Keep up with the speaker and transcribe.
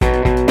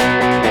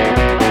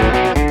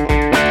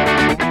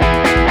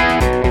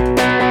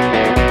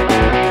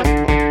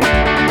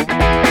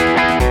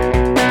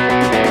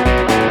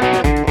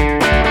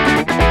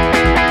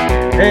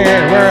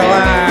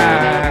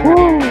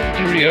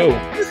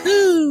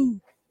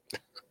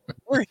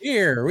We're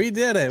here. We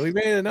did it. We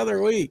made it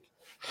another week.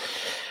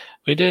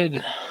 We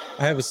did.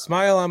 I have a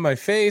smile on my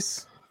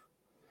face.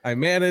 I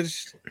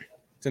managed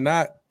to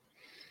not,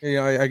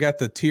 I got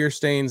the tear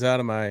stains out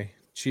of my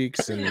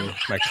cheeks and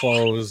my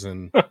clothes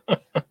and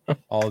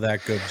all that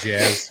good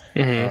jazz.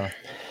 I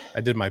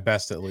did my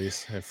best, at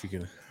least. If you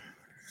can,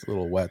 it's a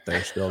little wet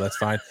there still. That's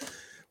fine.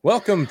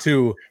 Welcome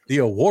to the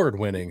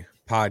award-winning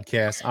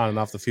podcast On and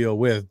Off the Field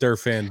with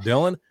Durf and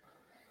Dylan.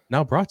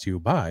 Now brought to you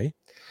by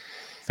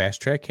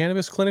Fast Track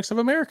Cannabis Clinics of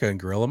America and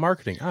Guerrilla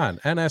Marketing on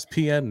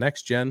NSPN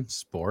Next Gen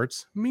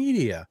Sports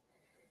Media.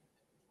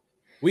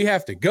 We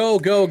have to go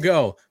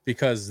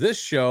because this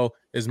show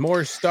is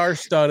more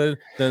star-studded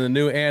than the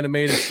new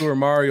animated Super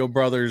Mario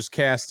Brothers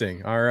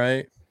casting. All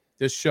right,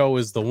 this show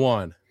is the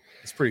one.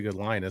 It's a pretty good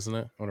line, isn't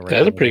it?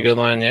 That's a pretty good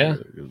line, yeah.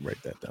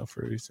 Write that down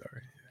for you.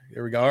 Sorry.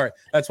 Here we go. All right,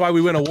 that's why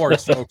we win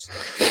awards, folks.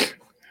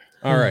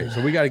 All right,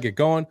 so we got to get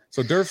going.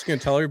 So Durf's going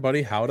to tell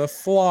everybody how to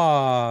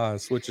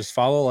floss, which is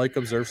follow, like,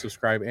 observe,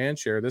 subscribe, and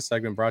share. This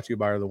segment brought to you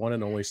by the one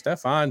and only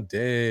Stefan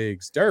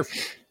Diggs. Durf,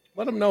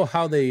 let them know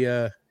how they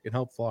can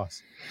help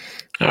floss.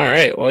 All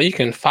right. Well, you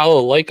can follow,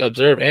 like,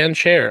 observe, and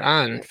share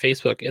on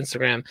Facebook,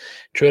 Instagram,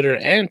 Twitter,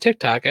 and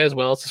TikTok, as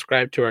well as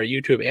subscribe to our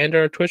YouTube and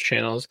our Twitch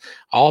channels,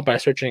 all by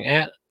searching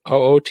at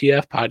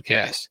OOTF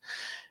Podcast.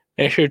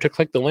 Make sure to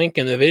click the link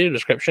in the video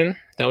description.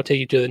 That will take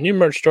you to the new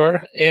merch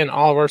store and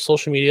all of our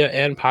social media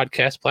and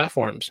podcast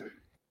platforms.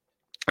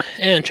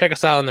 And check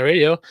us out on the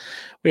radio.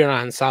 We are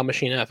on Sound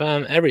Machine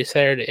FM every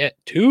Saturday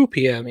at 2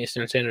 p.m.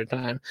 Eastern Standard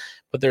Time.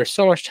 But there's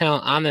so much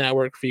talent on the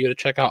network for you to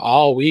check out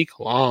all week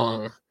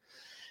long.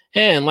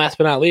 And last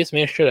but not least,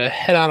 make sure to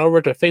head on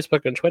over to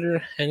Facebook and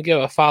Twitter and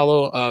give a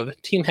follow of the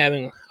Team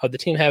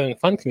Having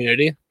Fun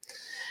community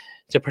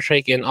to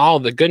partake in all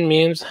the good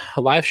memes,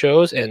 live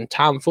shows, and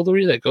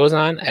tomfoolery that goes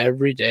on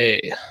every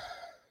day.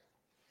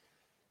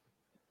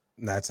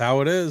 That's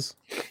how it is.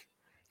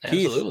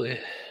 Absolutely.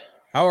 Keith,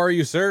 how are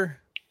you, sir?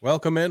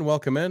 Welcome in.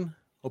 Hope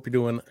you're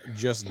doing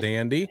just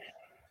dandy.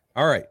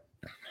 All right.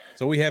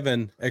 So we have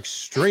an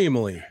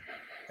extremely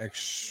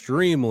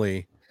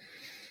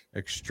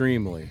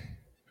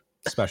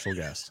special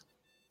guest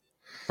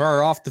for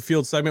our off the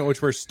field segment,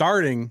 which we're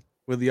starting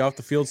with the off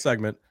the field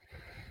segment.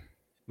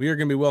 We are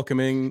going to be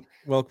welcoming,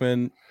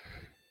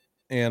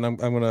 and I'm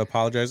going to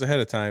apologize ahead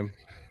of time,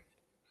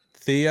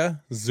 Thea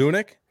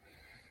Zunick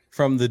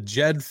from the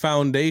Jed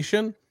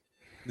Foundation.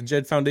 The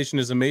Jed Foundation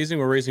is amazing.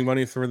 We're raising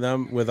money for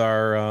them with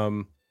our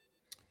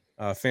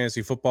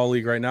fantasy football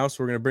league right now.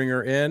 So we're going to bring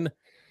her in,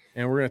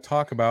 and we're going to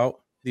talk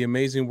about the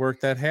amazing work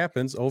that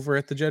happens over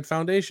at the Jed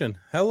Foundation.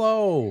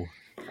 Hello.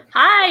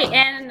 Hi,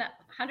 and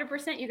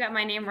 100% you got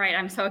my name right.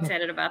 I'm so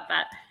excited about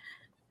that.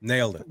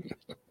 Nailed it.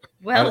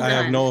 Well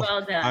done.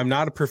 Well done. I'm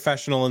not a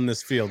professional in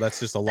this field. That's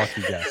just a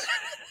lucky guess.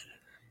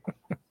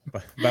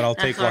 but I'll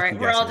take lucky guesses.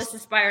 We're all just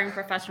aspiring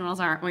professionals,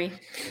 aren't we?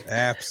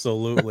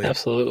 Absolutely.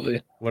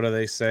 Absolutely. What do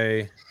they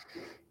say?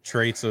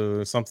 Traits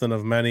of something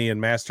of many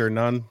and master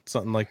none,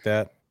 something like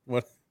that.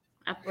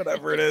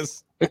 Whatever it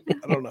is. I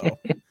don't know.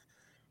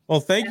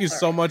 Well, thank you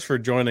so much for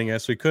joining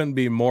us. We couldn't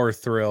be more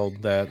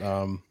thrilled that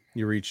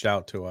you reached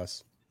out to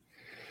us.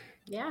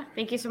 Yeah,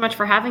 thank you so much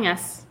for having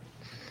us.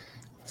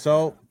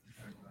 So,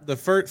 the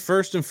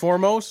first and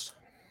foremost,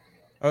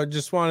 I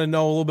just want to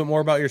know a little bit more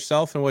about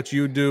yourself and what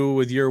you do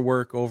with your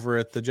work over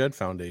at the Jed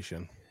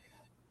Foundation.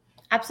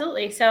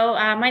 Absolutely. So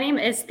my name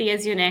is Thea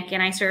Zunick,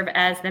 and I serve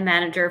as the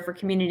manager for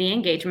community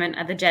engagement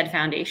at the Jed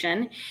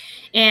Foundation.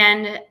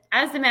 And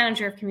as the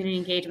manager of community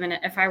engagement,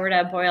 if I were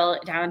to boil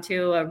it down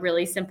to a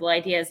really simple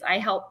idea, is I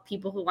help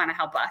people who want to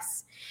help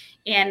us.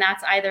 And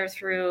that's either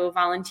through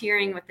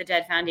volunteering with the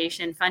Jed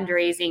Foundation,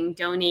 fundraising,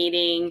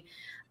 donating,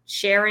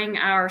 sharing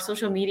our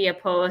social media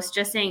posts,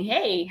 just saying,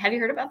 hey, have you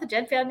heard about the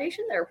Jed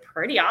Foundation? They're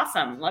pretty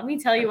awesome. Let me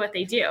tell you what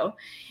they do.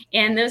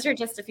 And those are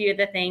just a few of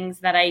the things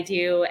that I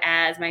do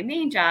as my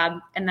main job.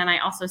 And then I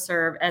also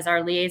serve as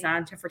our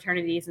liaison to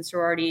fraternities and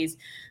sororities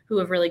who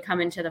have really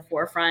come into the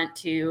forefront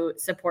to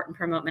support and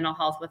promote mental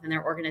health within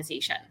their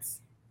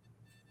organizations.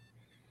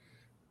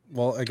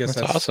 Well, I guess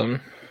that's awesome.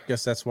 I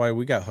guess that's why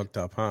we got hooked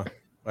up, huh?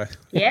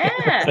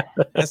 Yeah.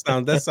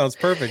 that sounds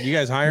perfect. You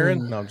guys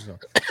hiring? No, I'm just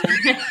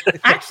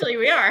Actually,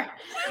 we are.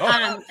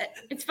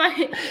 It's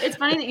funny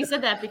that you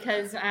said that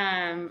because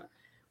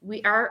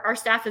our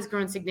staff has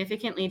grown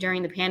significantly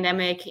during the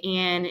pandemic,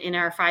 and in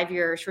our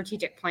 5-year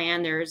strategic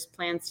plan, there's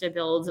plans to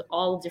build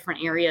all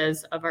different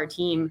areas of our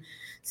team.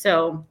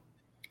 So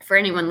for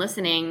anyone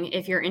listening,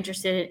 if you're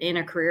interested in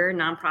a career in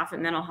nonprofit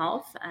mental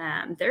health,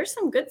 there's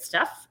some good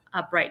stuff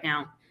up right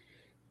now.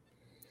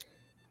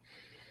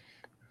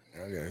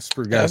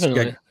 Got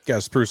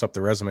to spruce up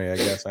the resume, I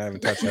guess. I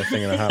haven't touched that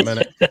thing in a hot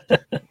minute.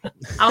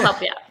 I'll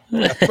help you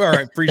out. All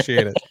right,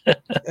 appreciate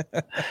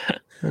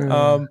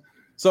it.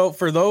 So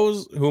for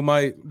those who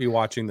might be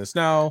watching this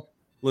now,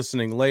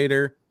 listening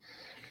later,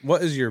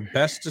 what is your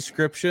best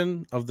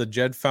description of the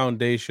Jed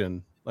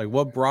Foundation? Like,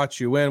 what brought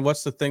you in?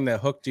 What's the thing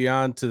that hooked you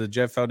on to the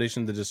Jed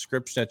Foundation, the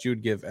description that you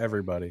would give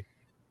everybody?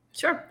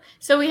 Sure.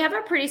 So we have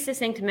a pretty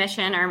succinct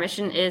mission. Our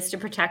mission is to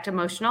protect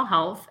emotional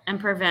health and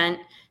prevent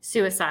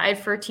suicide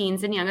for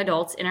teens and young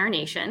adults in our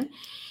nation.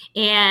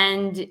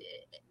 And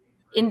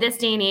in this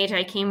day and age,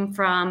 I came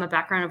from a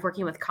background of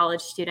working with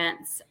college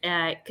students.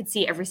 I could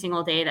see every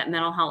single day that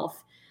mental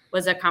health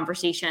was a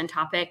conversation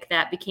topic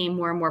that became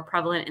more and more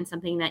prevalent and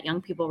something that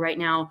young people right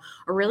now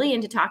are really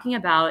into talking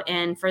about.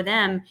 And for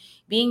them,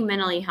 being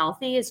mentally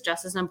healthy is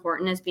just as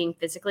important as being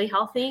physically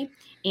healthy.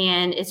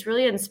 And it's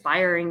really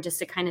inspiring just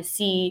to kind of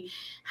see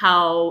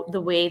how the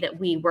way that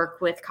we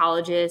work with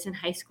colleges and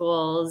high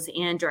schools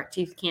and direct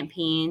youth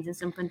campaigns and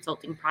some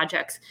consulting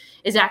projects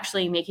is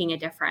actually making a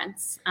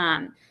difference.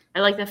 I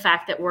like the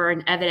fact that we're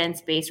an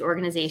evidence-based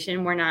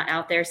organization. We're not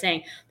out there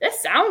saying,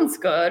 this sounds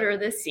good or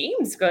this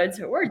seems good,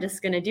 so we're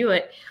just going to do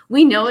it.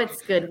 We know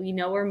it's good. We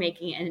know we're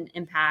making an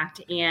impact.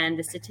 And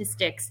the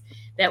statistics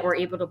that we're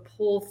able to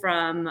pull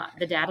from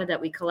the data that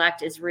we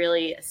collect is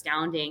really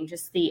astounding.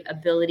 Just the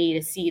ability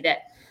to see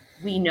that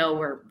we know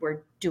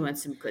we're doing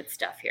some good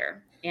stuff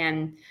here.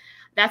 And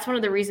that's one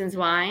of the reasons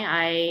why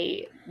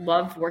I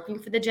love working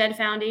for the Jed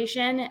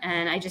Foundation.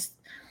 And I just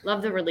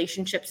love the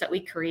relationships that we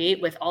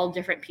create with all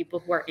different people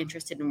who are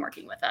interested in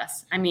working with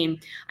us. I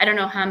mean, I don't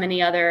know how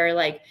many other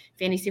like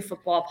fantasy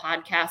football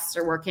podcasts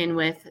are working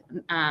with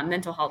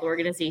mental health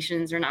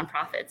organizations or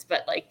nonprofits,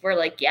 but like, we're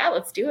like, yeah,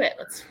 let's do it.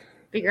 Let's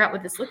figure out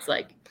what this looks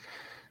like.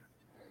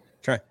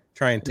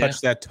 Try and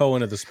touch that toe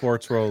into the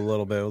sports world a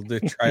little bit.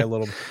 We'll try a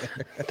little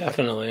bit.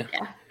 Definitely.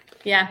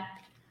 Yeah.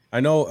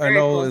 I know.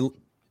 Cool.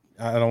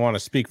 I don't want to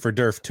speak for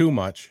Durf too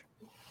much,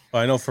 but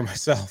I know for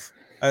myself,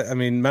 I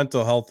mean,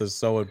 mental health is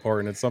so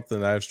important. It's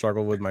something that I've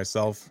struggled with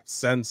myself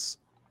since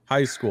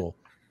high school,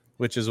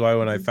 which is why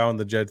when I found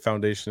the Jed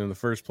Foundation in the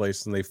first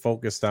place and they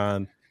focused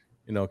on,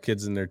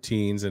 kids in their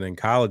teens and in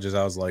colleges,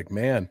 I was like,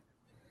 man,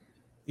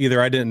 either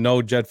I didn't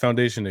know Jed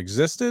Foundation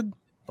existed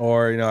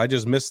or, I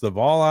just missed the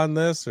ball on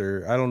this,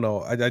 or I don't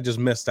know. I just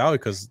missed out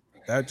because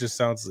it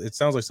sounds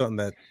like something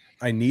that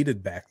I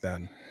needed back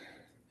then.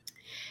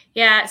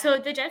 Yeah, so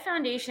the Jed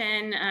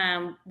Foundation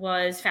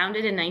was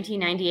founded in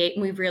 1998,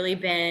 and we've really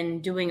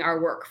been doing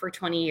our work for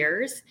 20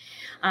 years.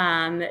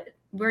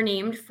 We're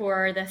named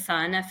for the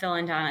son of Phil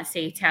and Donna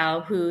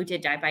Satow, who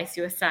did die by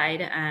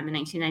suicide in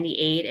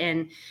 1998.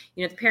 And,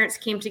 the parents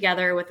came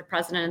together with the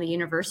president of the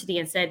university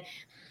and said,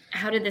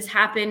 how did this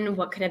happen?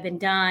 What could have been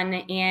done?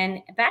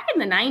 And back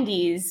in the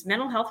 90s,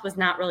 mental health was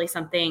not really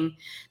something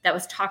that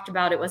was talked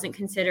about. It wasn't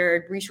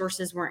considered.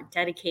 Resources weren't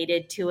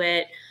dedicated to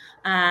it.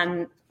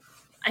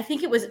 I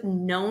think it was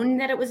known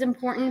that it was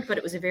important, but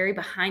it was a very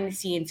behind the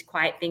scenes,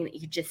 quiet thing that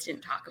you just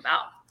didn't talk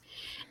about.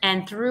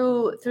 And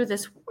through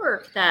this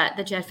work that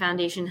the Jed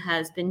Foundation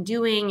has been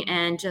doing,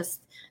 and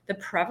just the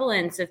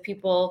prevalence of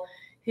people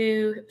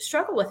who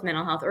struggle with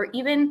mental health, or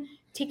even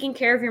taking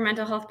care of your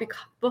mental health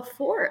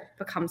before it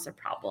becomes a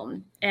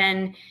problem,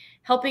 and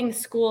helping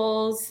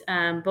schools,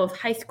 both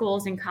high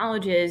schools and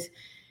colleges,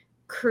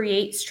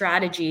 create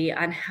strategy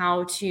on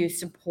how to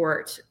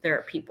support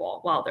their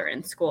people while they're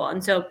in school.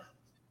 And so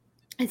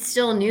it's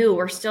still new.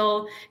 We're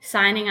still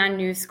signing on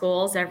new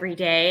schools every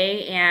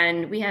day.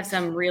 And we have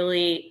some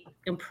really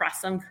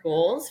impressive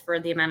goals for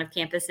the amount of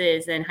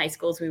campuses and high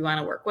schools we want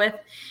to work with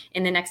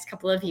in the next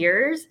couple of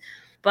years.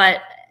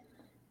 But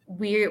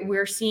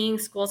we're seeing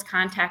schools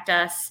contact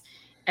us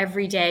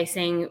every day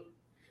saying,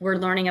 we're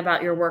learning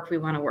about your work. We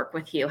want to work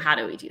with you. How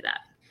do we do that?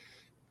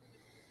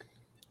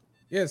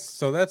 Yes.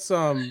 So that's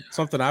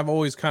something I've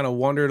always kind of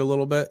wondered a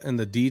little bit in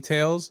the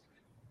details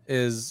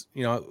is,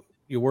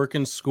 you work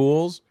in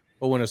schools,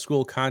 but when a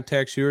school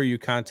contacts you or you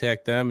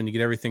contact them and you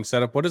get everything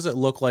set up, what does it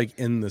look like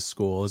in the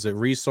school? Is it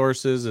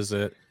resources? Is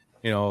it,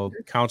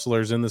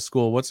 counselors in the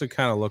school? What's it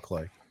kind of look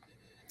like?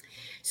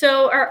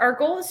 So our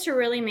goal is to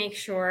really make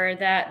sure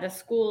that the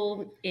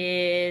school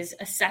is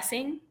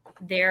assessing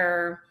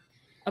their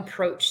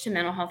approach to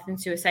mental health and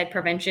suicide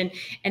prevention.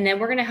 And then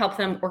we're going to help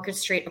them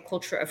orchestrate a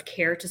culture of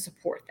care to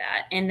support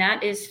that. And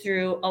that is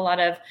through a lot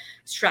of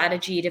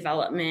strategy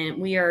development.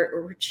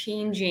 We're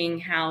changing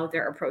how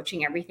they're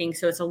approaching everything,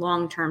 so it's a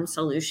long-term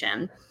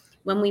solution.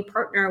 When we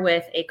partner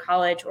with a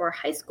college or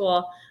high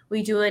school,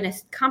 we do a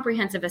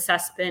comprehensive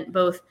assessment,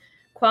 both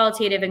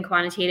qualitative and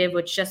quantitative,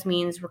 which just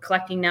means we're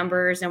collecting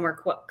numbers and we're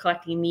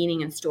collecting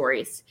meaning and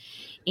stories.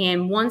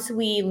 And once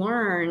we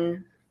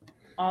learn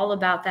all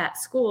about that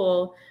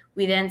school,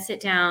 we then sit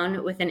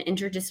down with an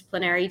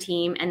interdisciplinary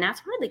team. And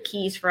that's one of the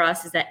keys for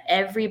us, is that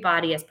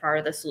everybody is part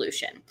of the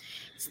solution.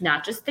 It's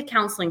not just the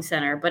counseling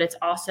center, but it's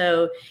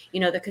also,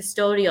 the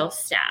custodial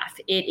staff.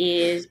 It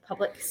is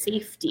public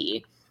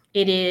safety.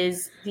 It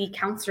is the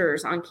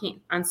counselors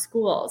on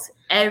schools.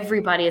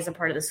 Everybody is a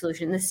part of the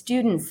solution, the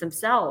students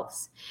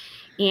themselves.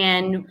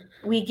 And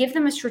we give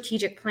them a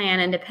strategic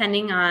plan. And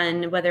depending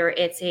on whether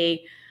it's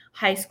a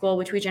high school,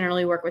 which we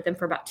generally work with them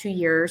for about 2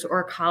 years, or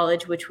a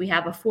college, which we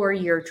have a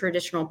 4-year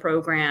traditional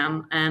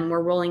program, and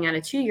we're rolling out a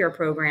 2-year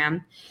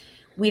program,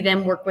 we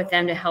then work with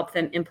them to help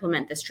them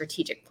implement the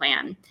strategic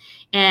plan.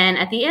 And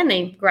at the end,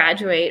 they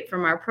graduate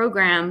from our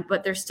program,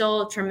 but there's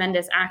still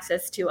tremendous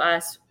access to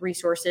us,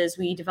 resources.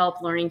 We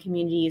develop learning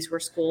communities where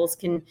schools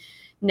can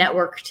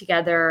network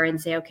together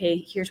and say, okay,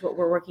 here's what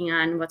we're working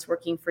on, what's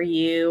working for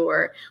you,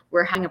 or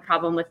we're having a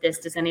problem with this.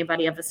 Does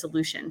anybody have a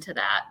solution to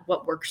that?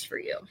 What works for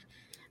you?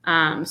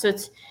 So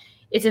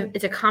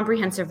it's a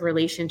comprehensive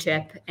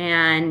relationship,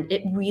 and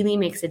it really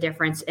makes a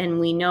difference. And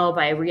we know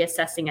by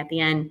reassessing at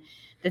the end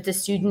that the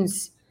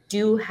students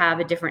do have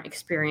a different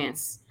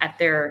experience at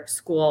their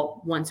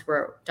school once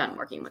we're done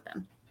working with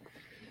them.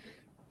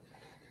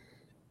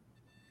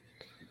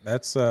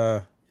 That's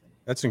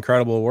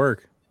incredible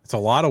work. It's a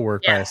lot of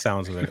work by the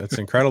sounds of it. It's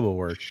incredible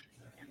work.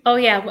 Oh,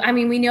 yeah. I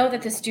mean, we know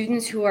that the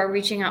students who are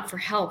reaching out for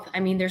help, I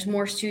mean, there's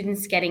more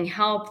students getting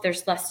help.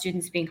 There's less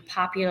students being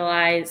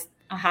hospitalized.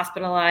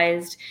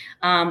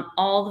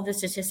 All of the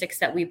statistics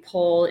that we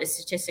pull is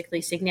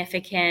statistically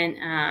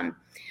significant.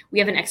 We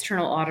have an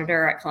external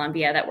auditor at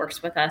Columbia that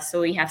works with us.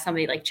 So we have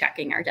somebody like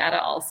checking our data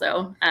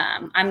also.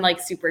 I'm like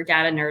super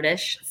data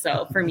nerdish.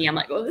 So for me, I'm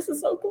like, oh, this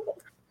is so cool.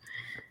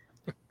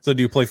 So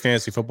do you play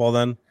fantasy football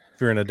then if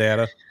you're into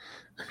data?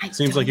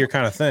 Seems like your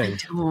kind of thing.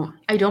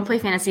 I don't play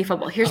fantasy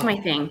football. Here's my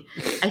thing.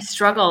 I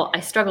struggle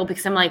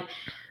because I'm like,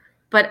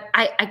 but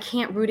I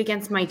can't root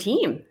against my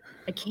team.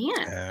 I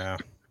can't. Yeah.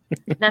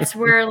 That's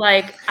where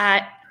like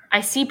I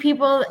see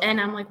people and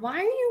I'm like, why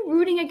are you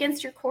rooting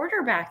against your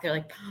quarterback? They're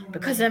like,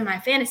 because of my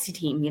fantasy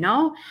team, And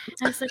I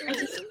was like,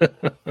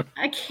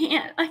 I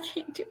can't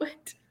do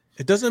it.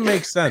 It doesn't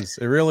make sense.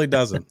 It really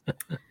doesn't.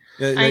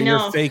 I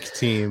know. Your fake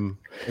team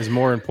is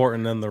more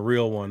important than the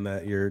real one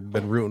that you've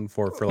been rooting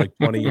for like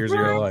 20 years of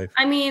your life.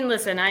 I mean,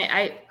 listen,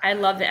 I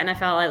love the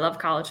NFL. I love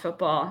college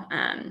football.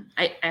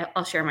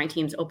 I'll share my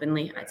teams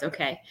openly. It's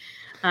okay.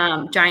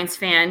 Giants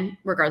fan,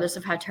 regardless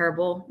of how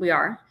terrible we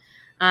are.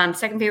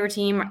 Second favorite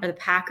team are the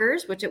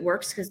Packers, which it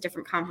works because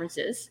different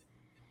conferences.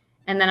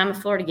 And then I'm a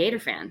Florida Gator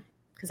fan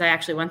because I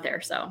actually went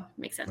there. So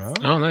it makes sense.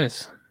 Oh,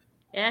 nice.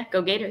 Yeah,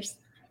 go Gators.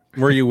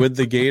 Were you with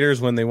the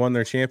Gators when they won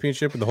their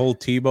championship, the whole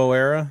Tebow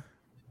era?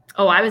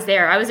 Oh, I was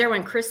there. I was there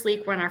when Chris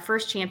Leak won our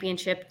first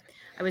championship.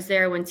 I was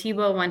there when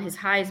Tebow won his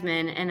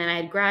Heisman, and then I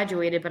had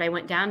graduated, but I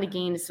went down to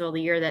Gainesville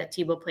the year that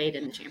Tebow played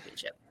in the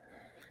championship.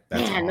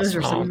 That's Man, awesome. those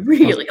were some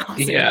really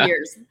awesome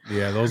years.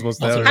 Yeah, those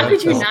must. How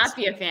could you not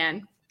be a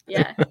fan?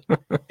 Yeah.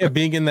 Yeah,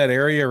 being in that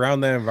area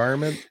around that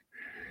environment.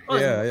 Oh,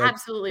 yeah,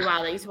 absolutely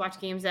wild. I used to watch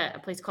games at a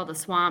place called the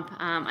Swamp.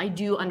 I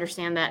do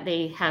understand that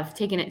they have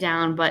taken it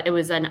down, but it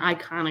was an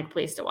iconic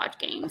place to watch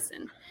games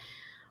and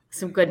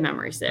some good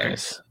memories there.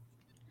 Nice.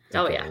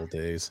 Oh, yeah. Old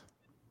days.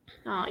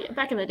 Oh, yeah.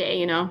 Back in the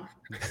day,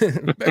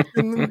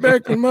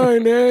 back in my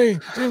day,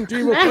 Tim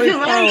Tebow played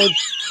college.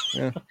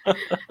 Yeah.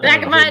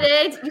 Back in my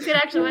days, you could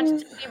actually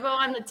watch Tebow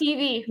on the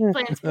TV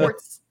playing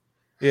sports.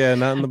 Yeah,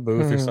 not in the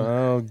booth or something.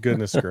 Oh,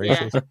 goodness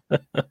gracious.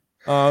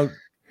 Yeah.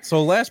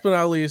 So last but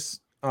not least,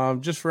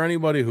 just for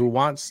anybody who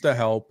wants to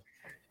help,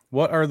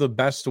 what are the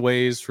best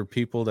ways for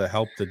people to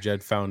help the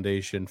Jed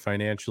Foundation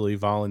financially,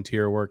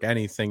 volunteer work,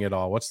 anything at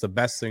all? What's the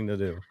best thing to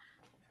do?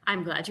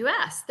 I'm glad you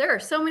asked. There are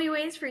so many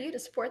ways for you to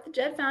support the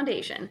Jed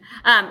Foundation.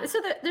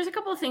 There's a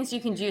couple of things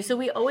you can do. So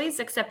we always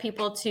accept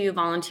people to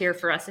volunteer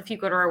for us. If you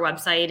go to our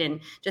website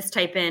and just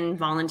type in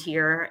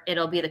volunteer,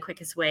 it'll be the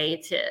quickest way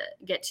to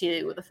get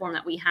to the form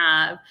that we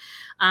have.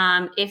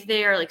 If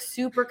they are like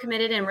super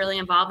committed and really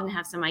involved and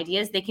have some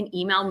ideas, they can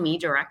email me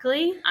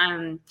directly.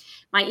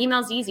 My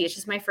email's easy. It's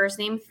just my first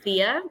name,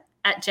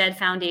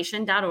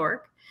 Thea@jedfoundation.org.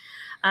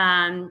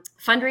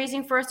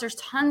 Fundraising for us, there's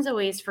tons of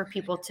ways for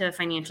people to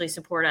financially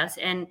support us,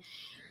 and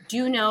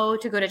do know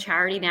to go to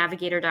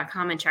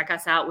charitynavigator.com and check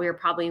us out. We are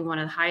probably one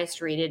of the highest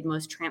rated,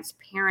 most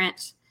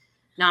transparent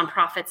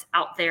nonprofits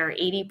out there.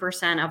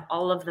 80% of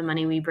all of the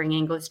money we bring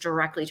in goes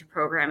directly to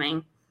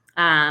programming.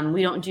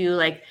 We don't do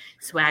like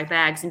swag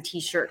bags and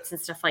t-shirts and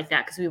stuff like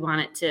that because we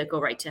want it to go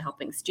right to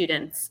helping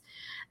students.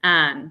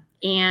 And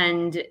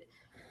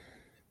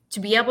to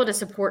be able to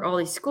support all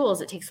these schools,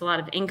 it takes a lot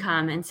of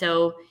income. And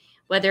so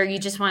whether you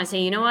just want to say,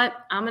 you know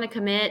what, I'm going to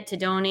commit to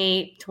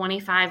donate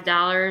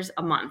 $25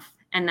 a month,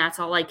 and that's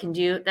all I can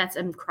do, that's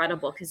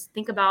incredible. Because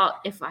think about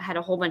if I had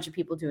a whole bunch of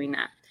people doing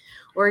that.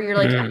 Or you're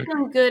like, I'm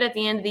feeling good at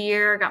the end of the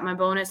year, got my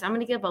bonus, I'm going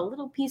to give a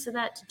little piece of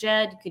that to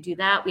Jed. You could do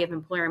that. We have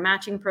employer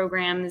matching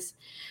programs.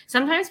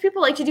 Sometimes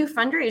people like to do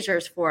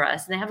fundraisers for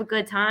us, and they have a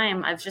good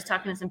time. I was just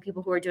talking to some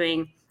people who are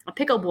doing a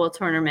pickleball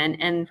tournament,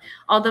 and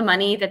all the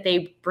money that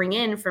they bring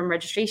in from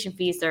registration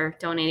fees, they're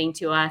donating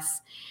to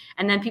us.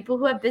 And then people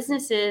who have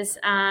businesses,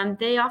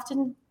 they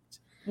often,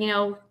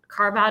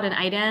 carve out an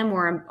item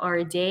or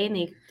a day and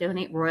they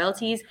donate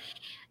royalties.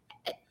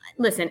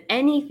 Listen,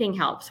 anything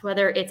helps,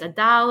 whether it's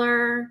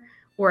 $1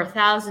 or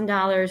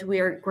 $1,000. We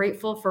are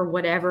grateful for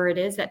whatever it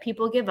is that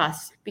people give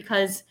us,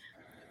 because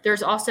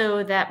there's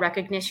also that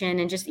recognition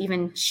and just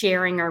even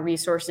sharing our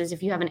resources.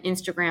 If you have an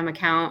Instagram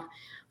account,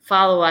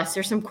 follow us.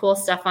 There's some cool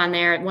stuff on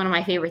there. One of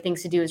my favorite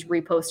things to do is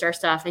repost our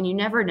stuff, and you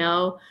never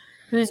know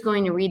who's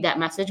going to read that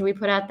message we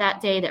put out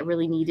that day that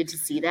really needed to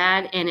see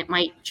that, and it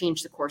might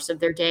change the course of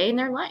their day and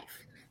their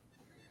life.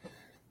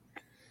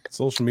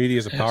 Social media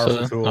is a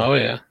powerful tool. Oh,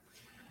 yeah.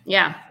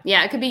 Yeah.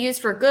 It could be used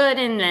for good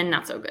and then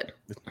not so good.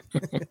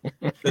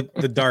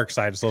 the dark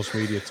side of social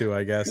media too,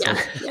 I guess.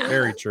 Yeah.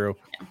 Very true.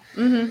 Yeah.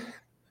 Mm-hmm.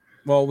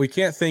 Well, we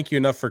can't thank you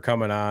enough for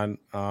coming on.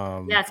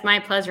 Yeah, it's my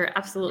pleasure.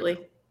 Absolutely.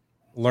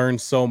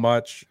 Learned so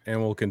much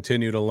and we'll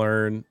continue to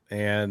learn.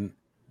 And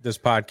this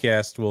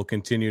podcast will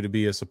continue to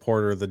be a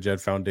supporter of the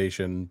Jed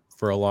Foundation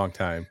for a long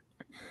time.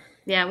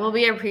 Yeah, well,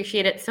 we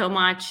appreciate it so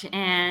much.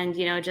 And,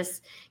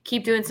 just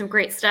keep doing some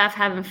great stuff,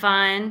 having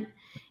fun,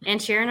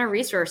 and sharing our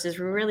resources.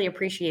 We really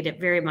appreciate it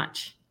very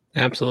much.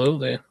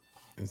 Absolutely.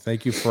 And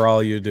thank you for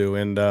all you do.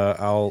 And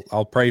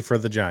I'll pray for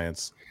the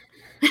Giants.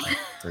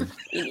 You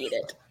need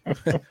it.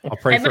 I'll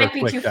pray for a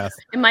quick death.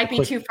 It might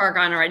be too far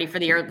gone already for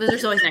the year.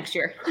 There's always next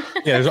year.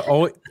 Yeah, there's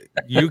always,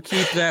 you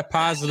keep that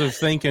positive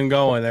thinking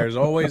going. There's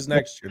always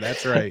next year.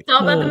 That's right. It's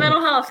all about the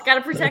mental health. Got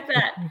to protect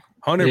that.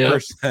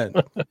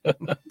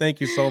 100%. Thank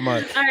you so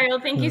much. All right.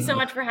 Well, thank you so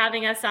much for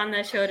having us on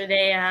the show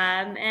today.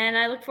 And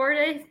I look forward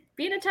to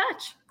being in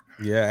touch.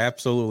 Yeah,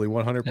 absolutely.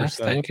 100%. Yes,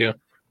 thank you.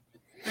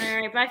 All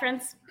right. Bye,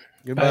 friends.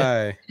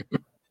 Goodbye.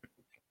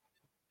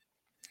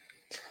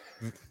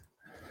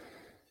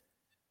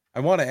 I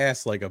want to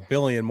ask like a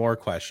billion more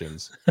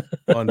questions.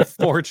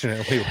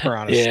 Unfortunately, we're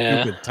on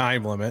a stupid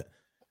time limit.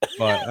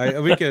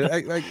 But we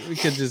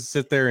could just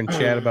sit there and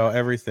chat about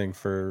everything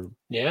for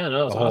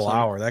a whole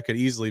hour. That could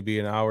easily be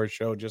an hour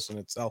show just in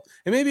itself.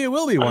 And maybe it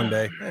will be one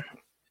day.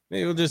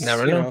 Maybe we'll just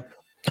never know.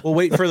 We'll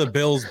wait for the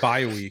Bills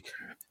bye week.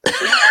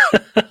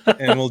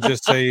 And we'll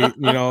just say, the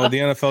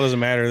NFL doesn't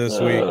matter this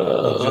week.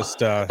 We'll just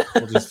talk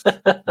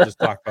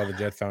about the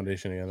Jed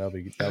Foundation again. That'll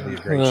be a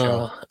great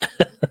show.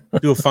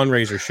 Do a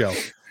fundraiser show.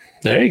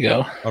 There you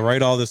go. I'll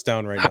write all this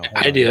down right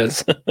now.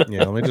 Ideas.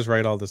 Yeah, let me just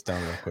write all this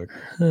down real quick.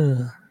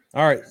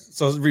 All right.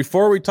 So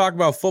before we talk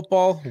about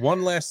football,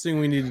 one last thing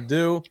we need to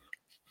do.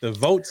 The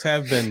votes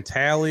have been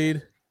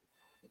tallied.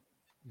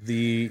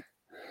 The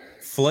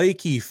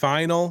flaky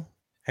final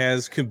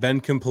has been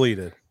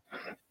completed.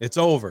 It's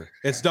over.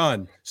 It's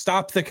done.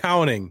 Stop the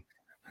counting.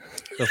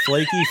 The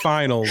flaky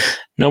finals.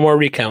 No more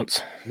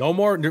recounts. No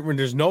more.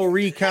 There's no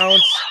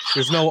recounts.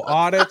 There's no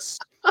audits.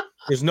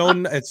 There's no.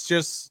 It's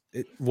just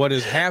what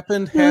has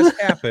happened,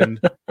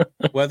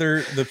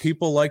 whether the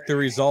people like the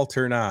result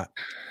or not.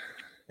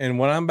 And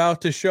what I'm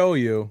about to show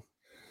you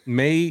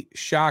may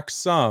shock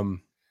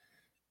some.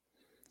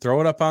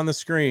 Throw it up on the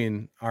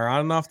screen. Our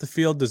on and off the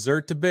field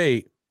dessert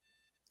debate.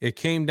 It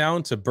came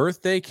down to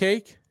birthday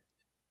cake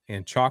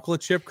and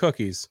chocolate chip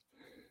cookies.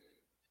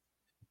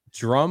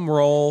 Drum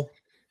roll,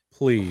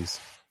 please.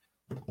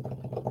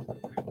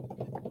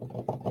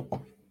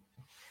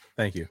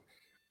 Thank you.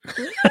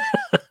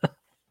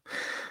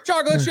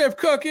 Chocolate chip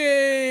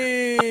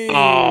cookies.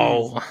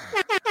 Oh,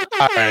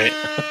 all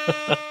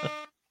right.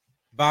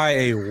 By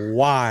a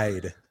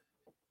wide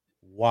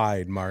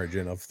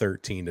margin of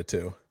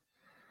 13-2.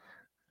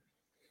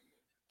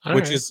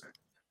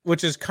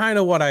 Which is kind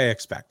of what I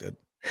expected.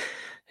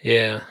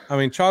 Yeah. I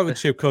mean, chocolate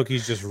chip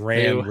cookies just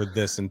ran with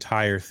this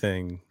entire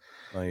thing.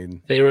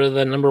 They were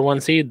the number one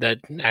seed that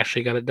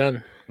actually got it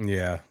done.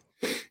 Yeah.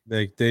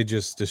 They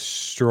just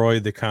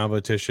destroyed the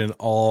competition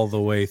all the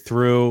way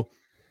through.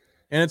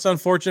 And it's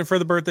unfortunate for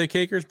the birthday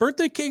cakers.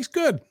 Birthday cake's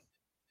good.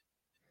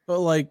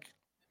 But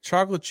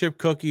chocolate chip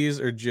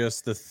cookies are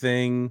just the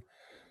thing.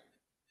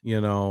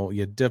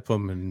 You dip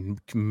them in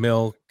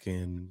milk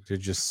and they're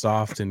just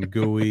soft and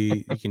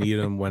gooey. You can eat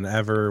them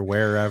whenever,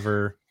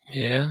 wherever.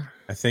 Yeah.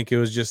 I think it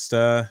was just,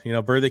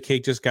 birthday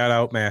cake just got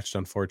outmatched,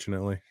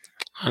 unfortunately.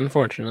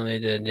 Unfortunately, it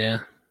did,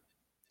 yeah.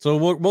 So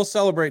we'll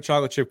celebrate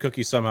chocolate chip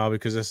cookies somehow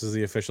because this is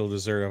the official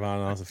dessert of on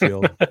and off the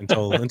field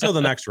until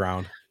the next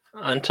round.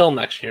 Until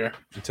next year.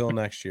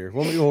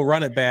 We'll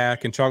run it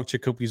back, and chocolate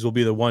chip cookies will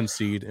be the 1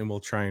 seed, and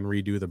we'll try and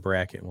redo the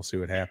bracket, and we'll see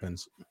what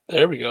happens.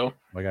 There we go.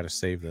 I got to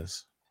save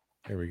this.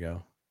 There we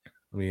go.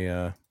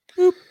 Boop.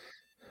 And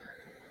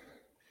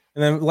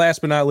then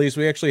last but not least,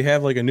 we actually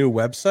have a new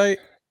website.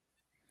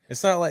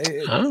 It's not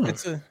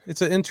it's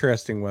an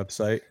interesting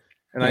website,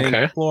 and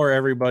I implore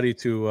everybody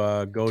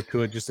to go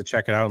to it just to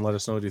check it out and let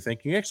us know what you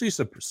think. You can actually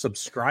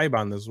subscribe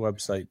on this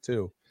website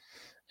too.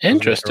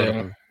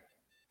 Interesting.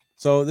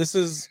 So this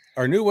is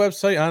our new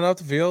website, On Off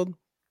the Field.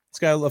 It's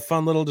got a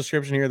fun little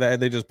description here that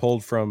they just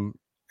pulled from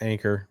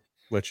Anchor,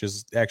 which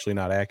is actually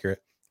not accurate.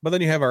 But then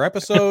you have our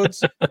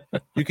episodes.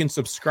 You can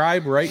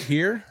subscribe right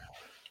here,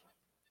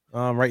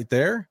 right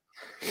there.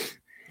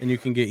 And you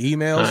can get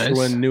emails for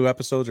when new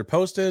episodes are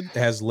posted. It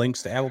has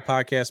links to Apple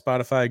Podcasts,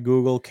 Spotify,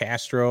 Google,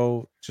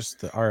 Castro, just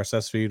the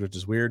RSS feed, which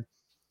is weird.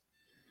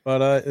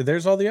 But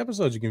there's all the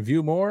episodes. You can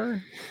view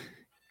more.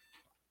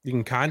 You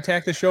can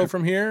contact the show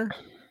from here.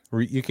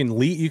 You can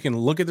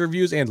look at the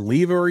reviews and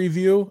leave a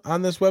review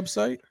on this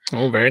website.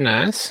 Oh, very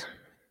nice.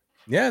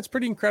 Yeah, it's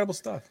pretty incredible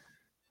stuff.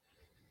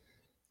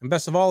 And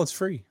best of all, it's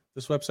free.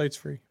 This website's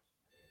free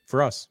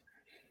for us.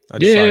 I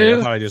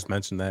thought I just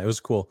mentioned that. It was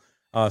cool.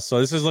 So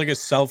this is like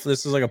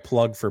a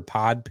plug for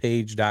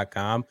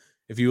podpage.com.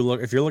 If you're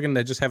looking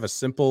to just have a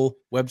simple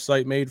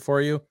website made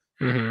for you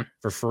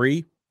for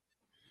free,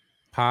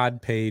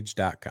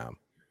 podpage.com.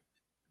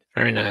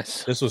 Very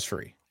nice. This was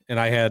free. And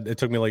I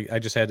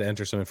just had to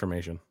enter some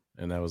information,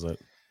 and that was it.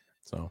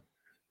 So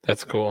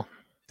that's cool.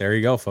 There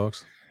you go,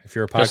 folks. If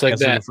you're a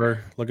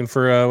podcast looking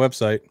for a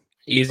website,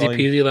 Easy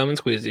peasy lemon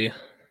squeezy.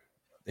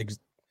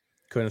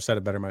 Couldn't have said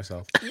it better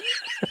myself.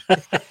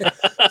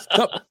 What's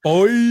up,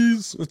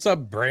 boys? What's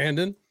up,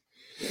 Brandon?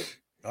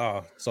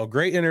 Oh, so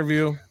great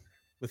interview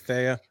with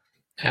Thea.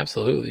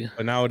 Absolutely.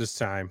 But now it is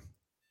time.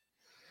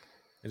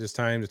 It is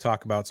time to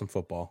talk about some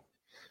football.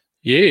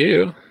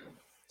 Yeah.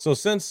 So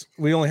since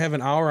we only have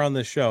an hour on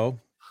this show,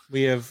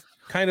 we have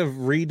kind of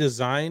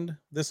redesigned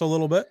this a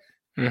little bit.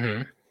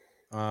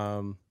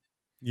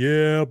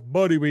 Yeah,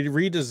 buddy, we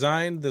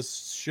redesigned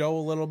this show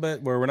a little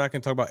bit where we're not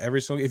going to talk about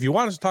every single. If you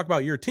want us to talk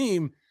about your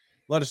team,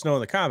 let us know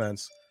in the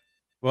comments.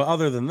 Well,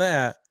 other than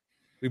that,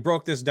 we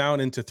broke this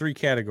down into 3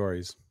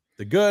 categories: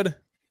 the good,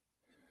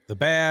 the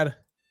bad,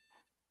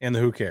 and the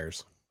who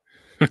cares.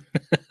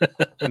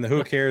 And the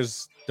who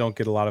cares don't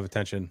get a lot of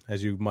attention,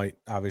 as you might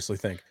obviously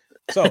think.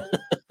 So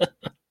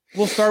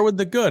we'll start with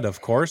the good, of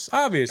course.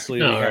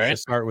 Obviously, we have to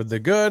start with the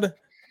good.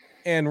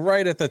 And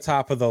right at the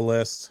top of the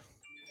list,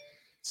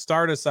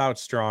 start us out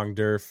strong,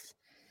 Durf.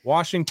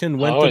 Washington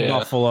went to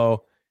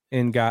Buffalo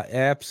and got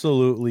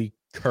absolutely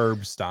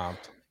curb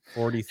stomped,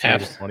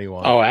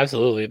 43-21. Oh,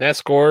 absolutely. That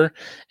score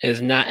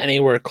is not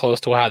anywhere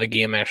close to how the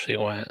game actually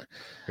went.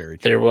 Very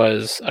true. There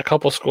was a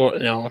couple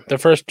scores. The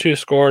first 2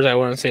 scores I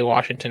wouldn't say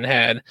Washington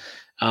had.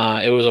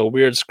 It was a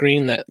weird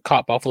screen that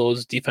caught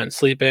Buffalo's defense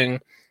sleeping.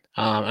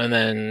 And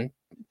then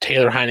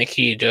Taylor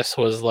Heineke just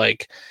was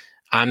like,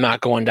 I'm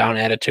not going down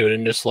attitude,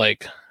 and just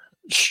like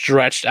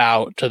stretched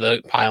out to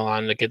the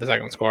pylon to get the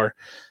second score.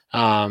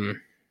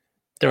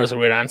 There was a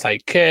weird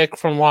onside kick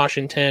from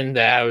Washington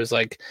that I was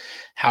like,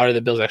 how did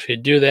the Bills actually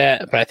do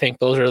that? But I think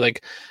those are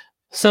like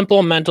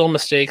simple mental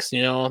mistakes,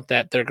 that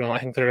I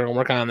think they're going to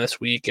work on this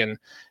week, and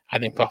I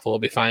think Buffalo will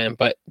be fine.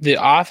 But the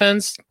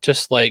offense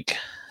just like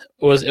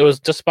it was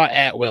just about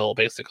at will,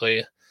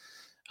 basically.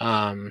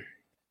 Josh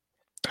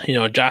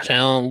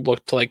Allen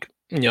looked like,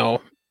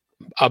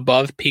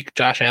 above peak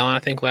Josh Allen, I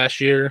think, last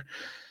year.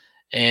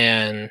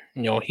 And,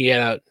 he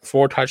had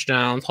 4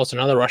 touchdowns plus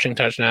another rushing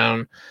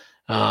touchdown.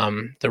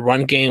 The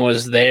run game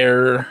was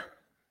there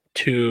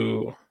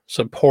to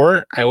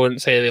support. I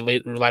wouldn't say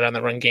they relied on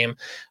the run game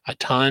a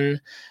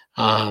ton.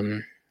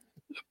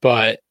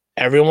 But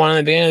everyone at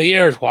the beginning of the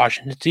year is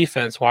watching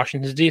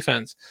his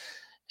defense.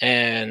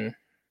 And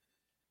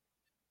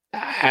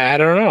I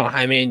don't know.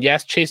 I mean,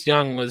 yes, Chase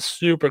Young was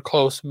super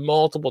close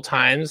multiple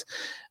times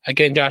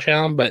against Josh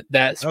Allen, but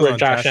that's where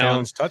Josh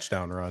Allen's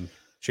touchdown run.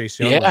 Chase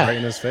Young was right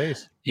in his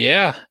face.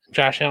 Yeah,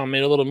 Josh Allen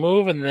made a little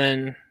move and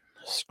then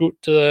scoot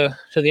to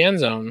the end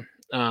zone.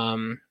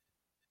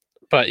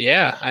 But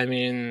yeah, I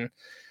mean,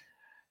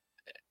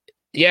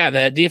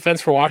 that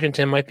defense for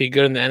Washington might be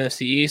good in the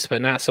NFC East,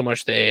 but not so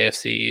much the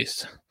AFC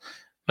East.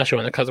 Not sure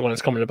when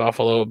it's coming to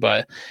Buffalo,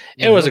 but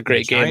it was a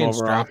great game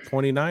overall. Dropped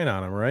 29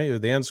 on them,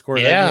 right? The end score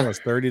of that game was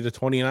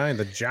 30-29.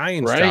 The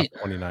Giants dropped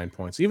 29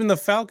 points. Even the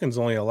Falcons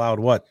only allowed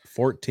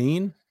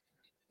 14?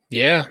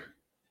 Yeah.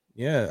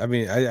 Yeah, I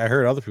mean, I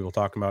heard other people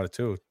talking about it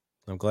too.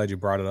 I'm glad you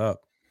brought it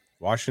up.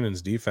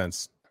 Washington's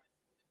defense,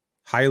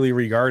 highly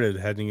regarded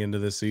heading into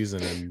this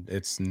season, and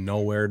it's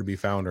nowhere to be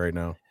found right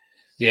now.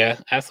 Yeah,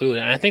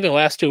 absolutely. And I think the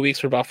last 2 weeks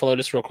for Buffalo,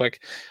 just real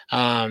quick,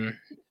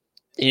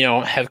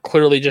 have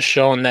clearly just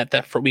shown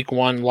that for week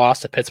 1 loss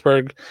to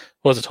Pittsburgh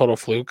was a total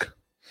fluke.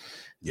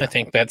 Yeah. I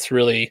think that's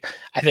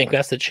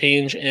the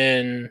change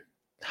in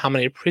how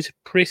many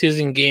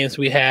preseason games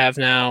we have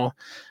now.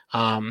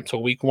 So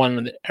week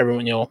 1,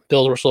 everyone,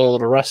 Bills were still a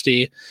little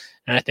rusty,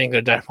 and I think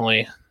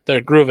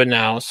they're grooving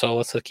now. So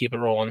let's keep it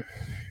rolling.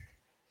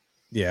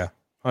 Yeah,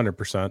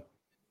 100%.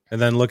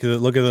 And then look at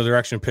the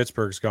direction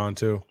Pittsburgh's gone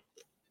too.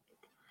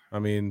 I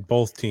mean,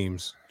 both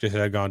teams just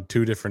had gone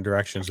 2 different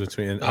directions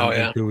between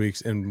 2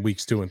 weeks, in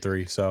weeks 2 and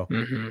 3. So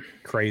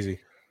crazy.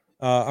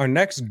 Our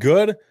next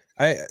good,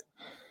 I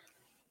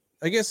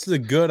guess the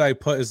good I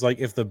put is like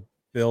if the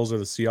Bills or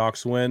the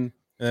Seahawks win, and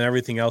then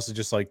everything else is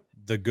just like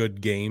the good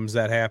games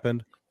that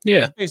happened.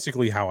 Yeah, that's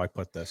basically how I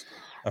put this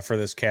for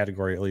this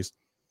category at least.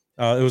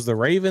 It was the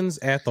Ravens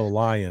at the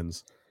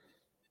Lions,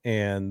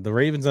 and the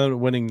Ravens ended up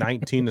winning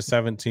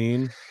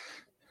 19-17.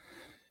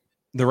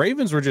 The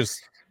Ravens were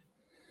just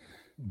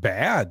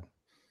bad.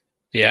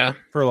 Yeah,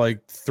 for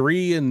like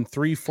 3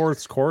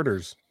 3/4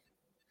 quarters.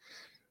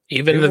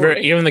 Even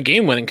the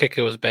game-winning kick,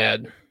 it was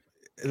bad.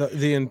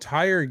 The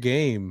entire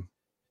game,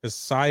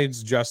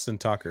 besides Justin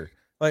Tucker.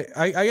 Like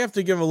I have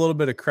to give a little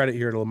bit of credit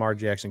here to Lamar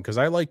Jackson because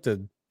I like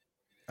to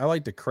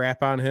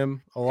crap on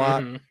him a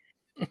lot.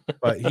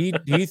 But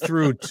he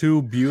threw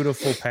 2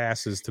 beautiful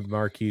passes to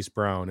Marquise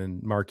Brown,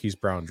 and Marquise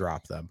Brown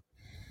dropped them.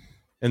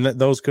 And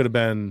those could have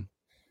been,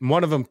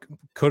 one of them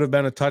could have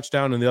been a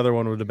touchdown, and the other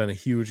one would have been a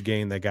huge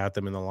gain that got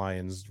them in the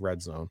Lions'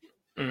 red zone.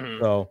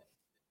 So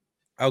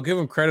I'll give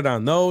him credit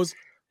on those.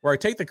 Where I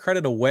take the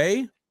credit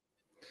away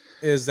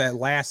is that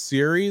last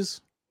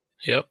series.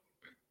 Yep.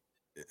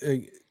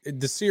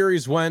 The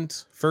series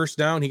went first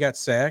down, he got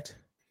sacked.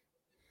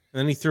 And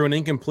then he threw an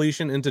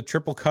incompletion into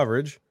triple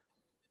coverage.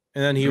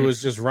 And then he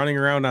was just running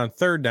around on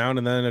third down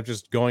and then ended up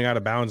just going out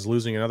of bounds,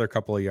 losing another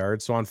couple of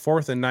yards. So on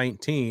 4th and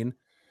 19,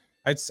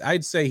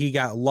 I'd say he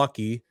got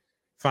lucky.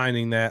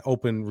 finding that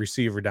open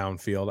receiver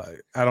downfield.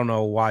 I don't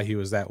know why he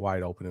was that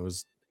wide open. It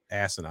was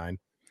asinine.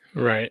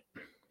 Right.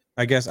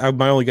 I guess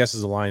my only guess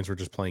is the Lions were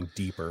just playing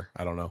deeper.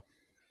 I don't know.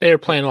 They were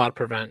playing a lot of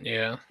prevent,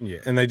 yeah. Yeah,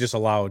 and they just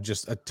allowed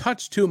just a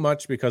touch too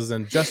much because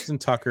then Justin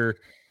Tucker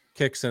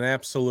kicks an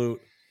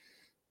absolute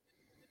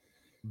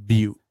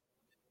beaut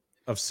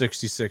of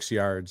 66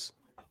 yards,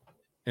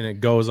 and it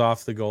goes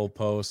off the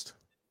goalpost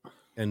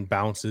and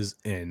bounces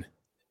in.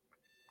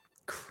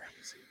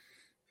 Crazy.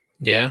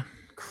 Yeah.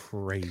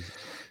 Crazy.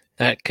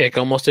 That kick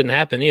almost didn't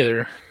happen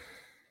either.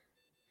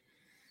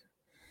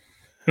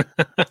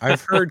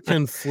 I've heard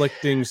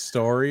conflicting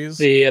stories.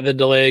 The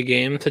delay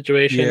game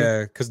situation.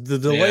 Yeah, because the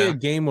delay of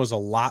game was a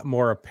lot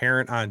more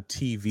apparent on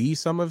TV,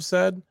 some have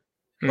said.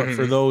 But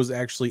for those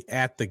actually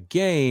at the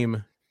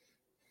game,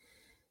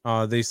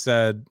 they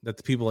said that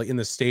the people in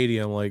the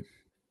stadium, like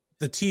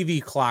the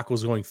TV clock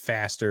was going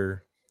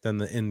faster than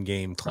the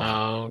in-game clock.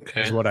 Oh,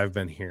 okay. Is what I've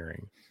been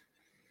hearing.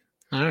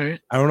 All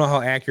right. I don't know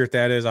how accurate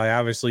that is. I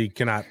obviously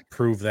cannot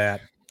prove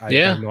that. I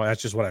don't know.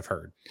 That's just what I've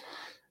heard.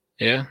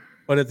 Yeah.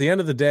 But at the end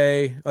of the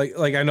day,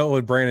 like I know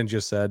what Brandon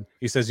just said.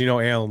 He says,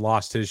 Allen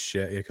lost his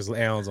shit because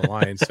Allen's a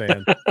Lions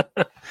fan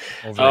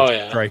over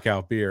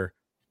Strikeout Beer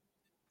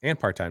and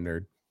part-time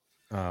nerd.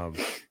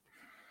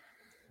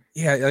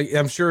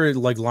 I'm sure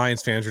like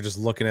Lions fans are just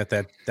looking at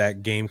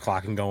that game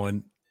clock and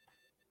going,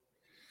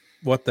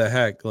 what the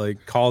heck?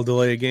 Like, call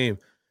delay a game.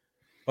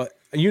 But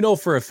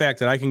for a fact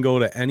that I can go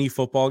to any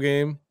football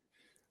game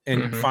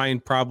and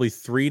find probably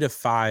 3 to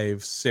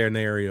 5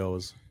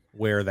 scenarios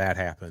where that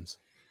happens.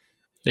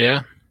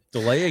 Yeah.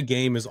 Delay a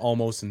game is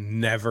almost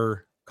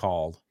never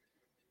called.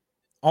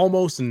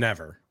 Almost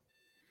never.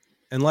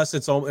 Unless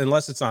it's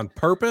on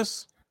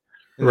purpose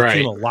and the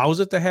team allows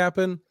it to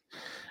happen.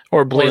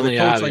 Or blatantly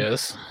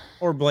obvious.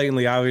 Or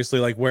blatantly obviously,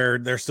 like where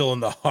they're still in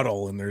the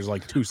huddle and there's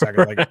like 2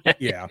 seconds. Like,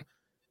 yeah.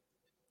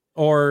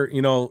 Or,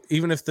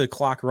 even if the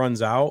clock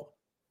runs out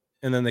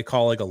and then they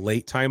call like a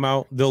late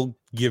timeout, they'll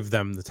give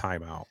them the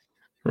timeout.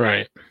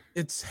 Right.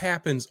 It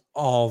happens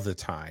all the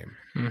time.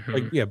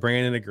 Like, yeah,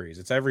 Brandon agrees.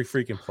 It's every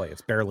freaking play.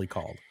 It's barely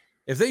called.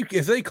 If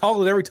they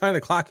called it every time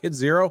the clock hits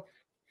 0,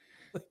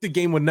 the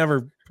game would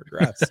never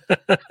progress.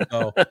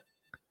 So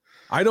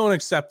I don't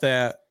accept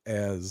that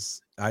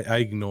as I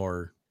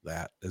ignore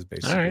that as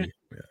basically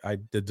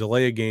the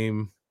delay a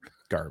game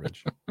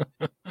garbage.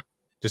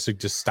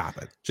 just stop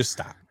it. Just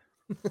stop.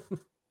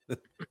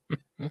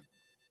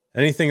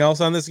 Anything else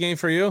on this game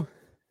for you?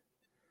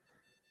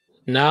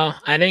 No,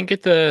 I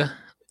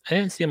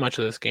didn't see much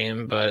of this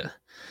game, but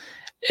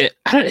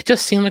it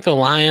just seemed like the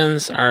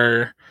Lions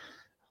are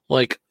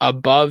like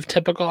above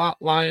typical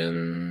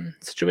Lion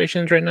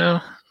situations right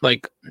now.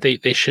 Like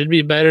they should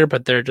be better,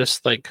 but they're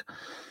just like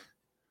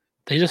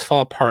they just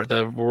fall apart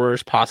the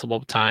worst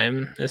possible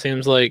time. It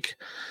seems like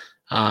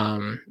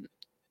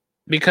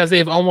because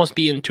they've almost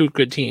beaten 2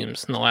 good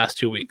teams in the last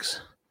 2 weeks.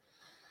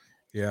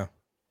 Yeah.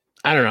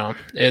 I don't know.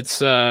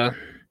 It's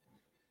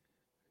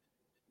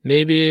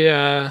maybe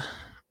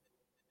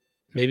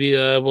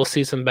we'll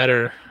see some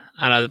better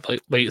out of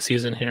like late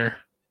season here,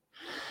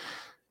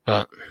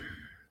 but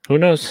who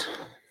knows?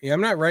 Yeah,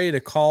 I'm not ready to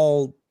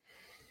call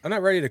the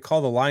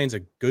Lions a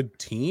good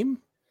team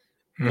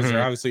because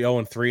they're obviously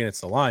 0-3 and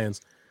it's the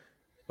Lions,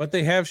 but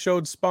they have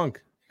showed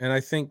spunk, and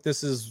I think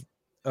this is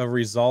a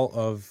result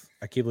of,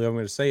 I keep believing I'm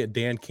going to say it,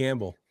 Dan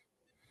Campbell.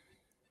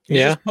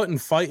 He's just putting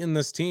fight in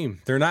this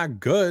team. They're not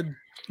good,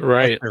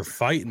 right? They're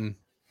fighting.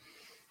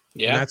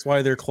 Yeah, and that's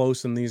why they're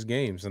close in these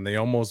games, and they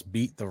almost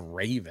beat the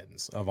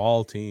Ravens of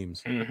all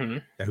teams,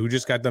 who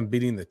just got them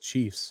beating the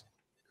Chiefs.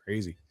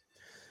 Crazy.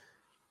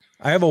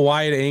 I have a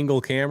wide angle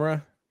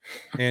camera,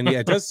 and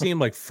it does seem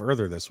like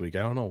further this week. I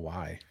don't know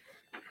why.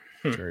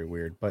 It's very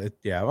weird, but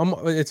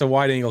it's a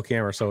wide angle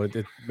camera, so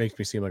it makes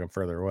me seem like I'm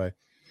further away.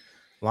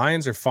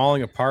 Lions are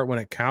falling apart when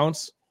it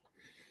counts.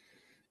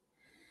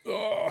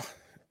 Oh,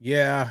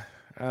 yeah,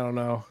 I don't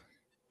know.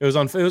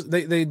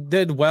 They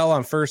did well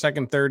on first,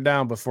 second, third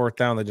down, but fourth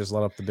down they just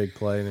let up the big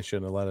play and they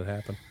shouldn't have let it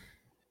happen.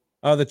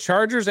 The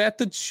Chargers at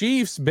the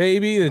Chiefs,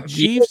 baby. The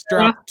Chiefs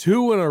dropped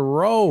 2 in a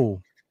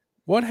row.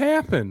 What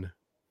happened?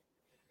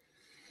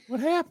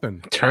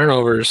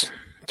 Turnovers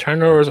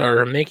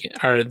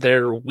are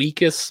their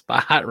weakest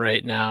spot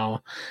right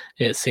now.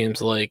 It seems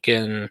like,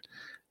 and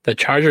the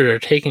Chargers are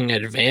taking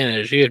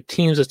advantage. You have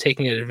teams that's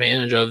taking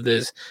advantage of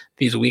these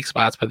weak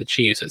spots by the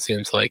Chiefs. It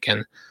seems like,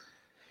 and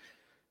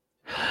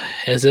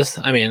is this?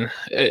 I mean,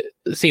 it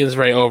seems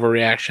very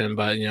overreaction,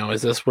 but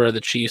is this where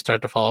the Chiefs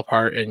start to fall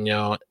apart? And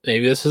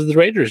maybe this is the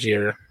Raiders'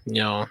 year.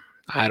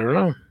 I don't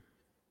know.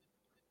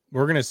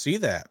 We're gonna see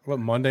that. What,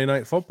 Monday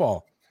Night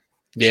Football?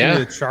 Yeah,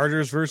 the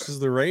Chargers versus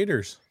the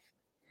Raiders.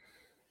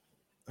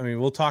 I mean,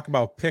 we'll talk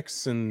about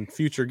picks and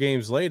future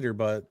games later,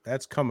 but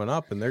that's coming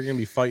up, and they're gonna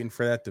be fighting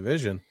for that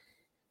division.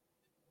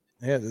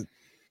 Yeah,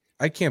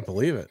 I can't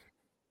believe it.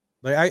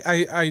 Like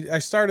I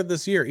started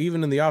this year,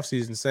 even in the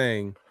offseason,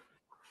 saying.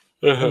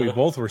 We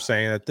both were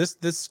saying that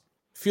this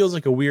feels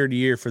like a weird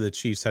year for the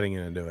Chiefs heading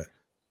into it.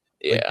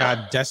 Yeah, they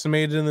got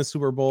decimated in the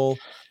Super Bowl.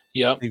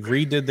 Yep, they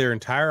redid their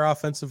entire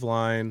offensive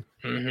line.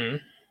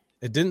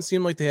 it didn't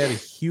seem like they had a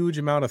huge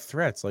amount of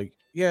threats. Like,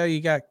 yeah,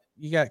 you got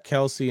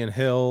Kelsey and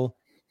Hill.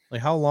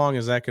 Like, how long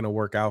is that going to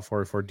work out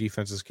for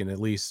defenses can at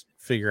least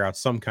figure out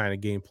some kind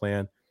of game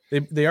plan?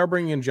 They are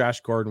bringing in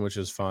Josh Gordon, which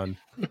is fun.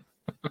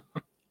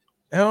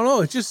 I don't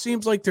know. It just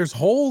seems like there's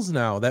holes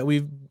now that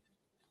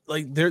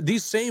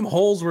these same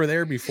holes were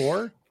there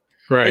before.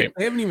 Right. Like,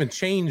 they haven't even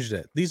changed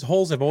it. These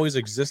holes have always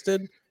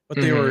existed, but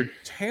they were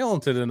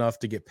talented enough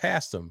to get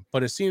past them.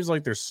 But it seems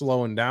like they're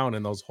slowing down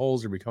and those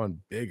holes are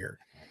becoming bigger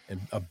and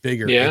a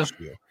bigger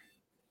issue.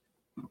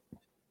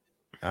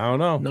 I don't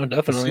know. No,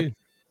 definitely.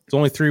 It's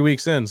only 3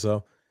 weeks in.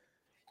 So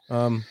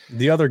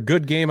the other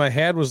good game I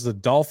had was the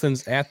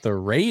Dolphins at the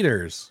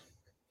Raiders.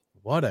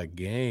 What a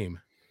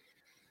game.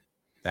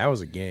 That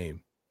was a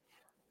game.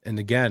 And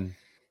again,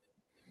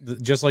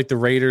 just like the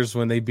Raiders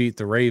when they beat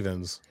the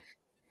Ravens,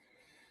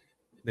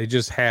 they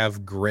just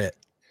have grit.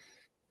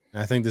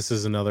 And I think this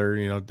is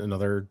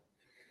another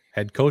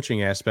head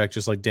coaching aspect,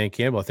 just like Dan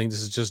Campbell. I think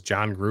this is just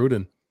John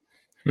Gruden.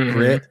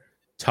 Grit,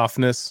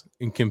 toughness,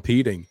 and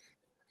competing.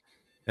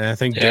 And I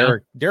think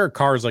Derek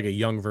Carr is like a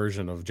young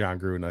version of John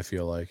Gruden, I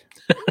feel like.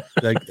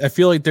 I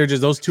feel like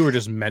those two are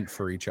just meant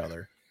for each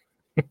other.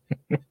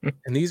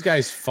 And these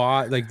guys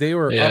fought, like they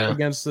were up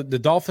against the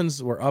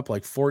Dolphins were up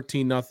like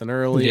 14-0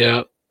 early.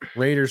 Yeah.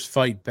 Raiders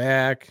fight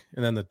back,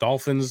 and then the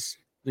Dolphins,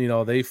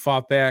 they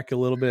fought back a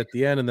little bit at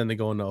the end, and then they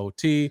go into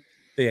OT.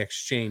 They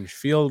exchange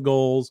field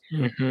goals,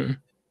 and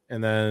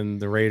then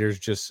the Raiders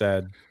just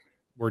said,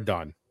 "We're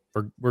done.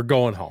 We're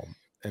going home,"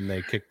 and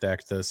they kicked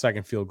back the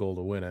second field goal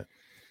to win it.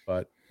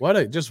 But what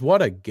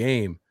a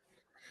game!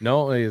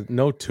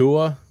 No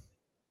Tua.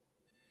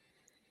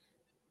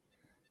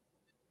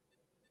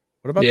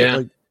 What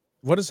about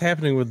what is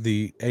happening with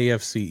the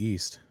AFC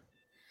East?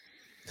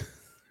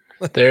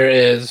 There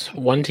is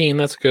one team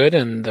that's good,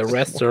 and the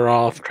rest are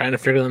all trying to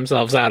figure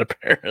themselves out,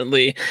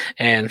 apparently,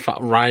 and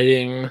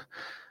riding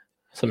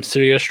some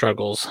serious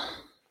struggles.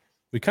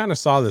 We kind of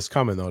saw this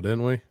coming, though,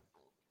 didn't we? A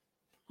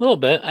little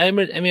bit. I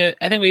mean,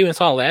 I think we even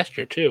saw it last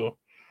year too.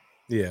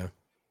 Yeah,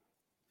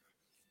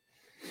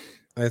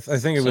 I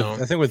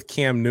think with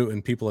Cam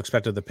Newton, people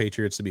expected the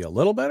Patriots to be a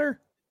little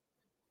better,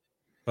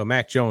 but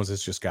Mac Jones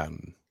has just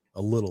gotten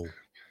a little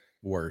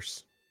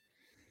worse.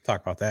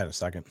 Talk about that in a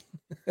second.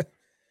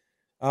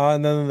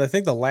 And then I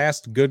think the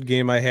last good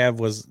game I have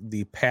was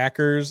the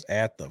Packers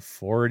at the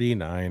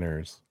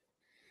 49ers.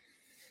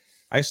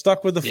 I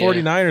stuck with the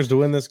 49ers to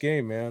win this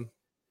game, man.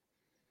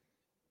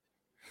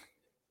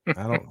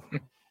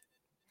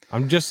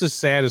 I'm just as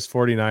sad as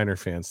 49er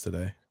fans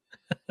today.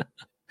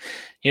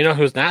 You know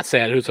who's not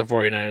sad? Who's a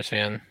 49ers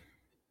fan?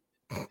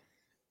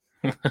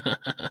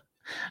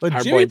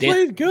 But Jimmy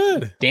played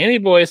good. Danny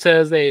Boy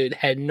says they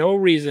had no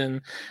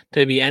reason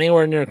to be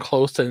anywhere near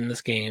close to in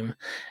this game,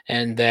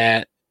 and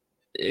that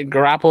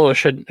Garoppolo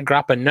should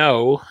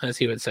Garoppolo, as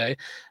he would say,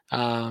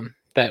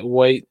 that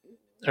white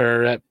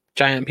or that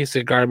giant piece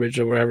of garbage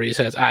or whatever he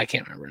says. I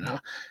can't remember now.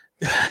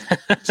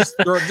 just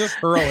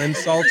hurl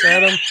insults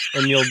at him,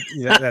 and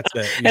that's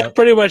it. Yep.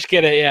 Pretty much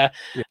get it, yeah.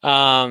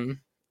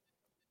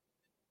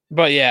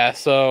 But yeah,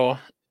 so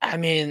I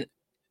mean,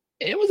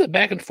 it was a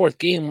back and forth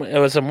game. It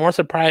was a more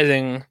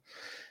surprising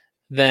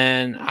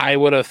than I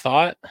would have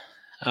thought.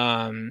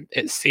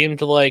 It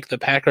seemed like the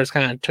Packers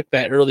kind of took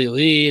that early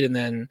lead, and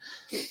then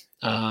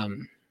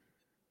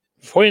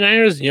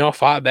 49ers,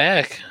 fought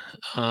back.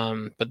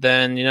 But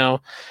then,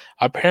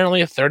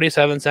 apparently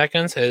 37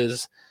 seconds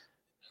is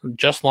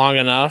just long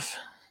enough,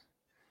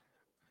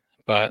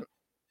 but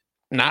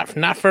not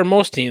for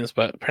most teams,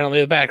 but apparently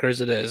the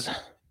Packers it is.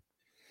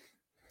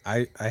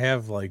 I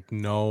have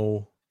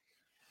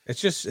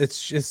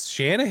it's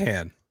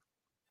Shanahan.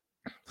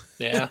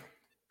 Yeah.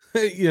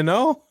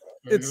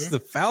 It's the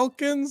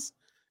Falcons.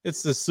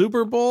 It's the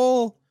Super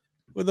Bowl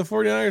with the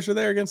 49ers are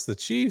there against the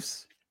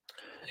Chiefs.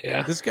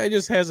 Yeah. This guy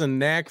just has a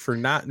knack for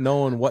not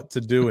knowing what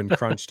to do in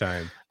crunch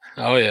time.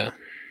 Oh, yeah.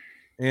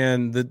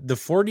 And the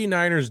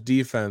 49ers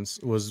defense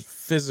was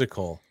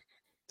physical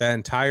that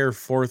entire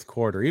fourth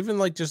quarter, even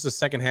just the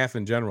second half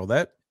in general,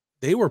 that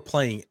they were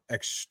playing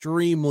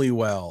extremely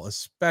well,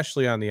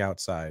 especially on the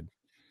outside.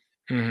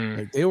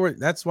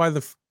 That's why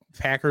the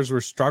Packers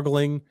were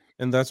struggling,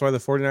 and that's why the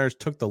 49ers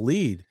took the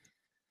lead,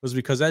 was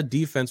because that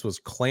defense was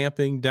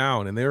clamping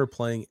down and they were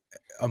playing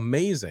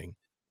amazing.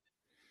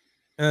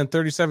 And then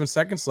 37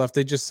 seconds left,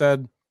 they just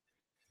said,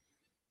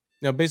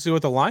 basically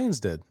what the Lions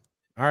did.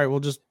 All right, we'll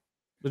just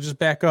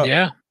back up.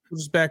 Yeah. We'll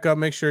just back up,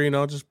 make sure,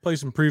 just play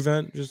some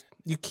prevent.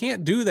 You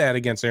can't do that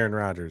against Aaron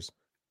Rodgers.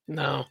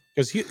 No.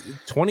 Because he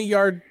 20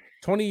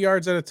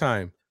 yards at a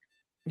time.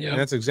 Yeah.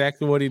 That's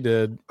exactly what he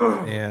did.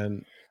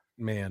 And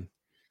man,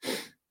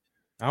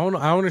 I don't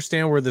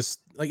understand where this,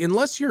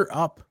 unless you're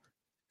up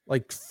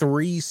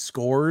 3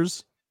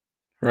 scores,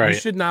 right, you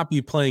should not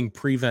be playing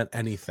prevent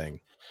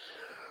anything.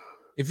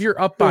 If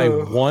you're up by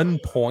 1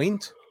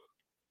 point,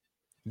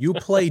 you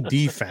play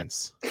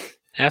defense.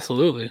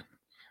 Absolutely.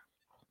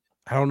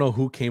 I don't know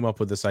who came up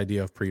with this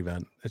idea of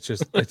prevent. It's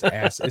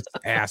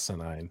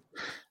asinine.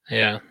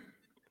 Yeah.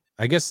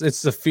 I guess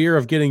it's the fear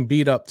of getting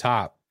beat up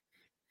top.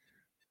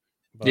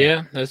 But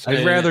Yeah,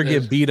 I'd rather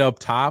get beat up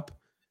top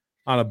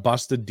on a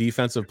busted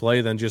defensive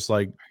play than just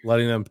like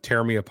letting them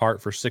tear me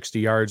apart for 60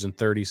 yards in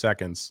 30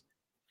 seconds.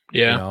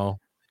 Yeah. You know,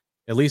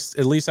 at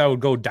least I would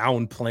go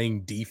down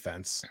playing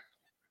defense.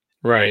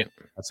 Right.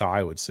 That's how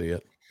I would see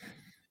it.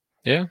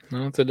 Yeah,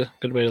 no, that's a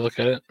good way to look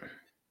at it.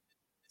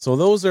 So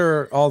those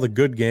are all the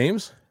good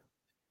games.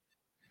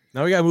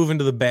 Now we got to move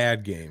into the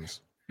bad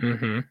games.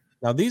 Mm-hmm.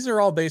 Now these are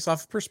all based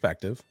off of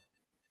perspective,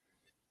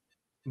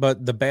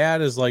 but the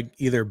bad is like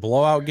either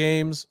blowout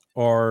games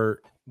or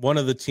one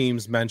of the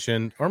teams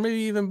mentioned, or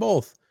maybe even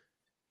both,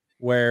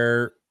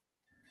 where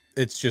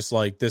it's just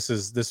like this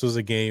was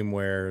a game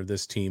where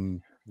this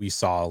team, we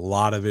saw a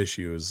lot of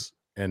issues,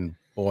 and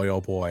boy,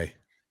 oh boy,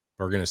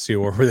 we're going to see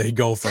where they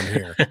go from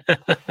here.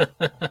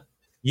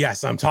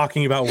 Yes, I'm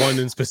talking about one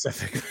in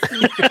specific.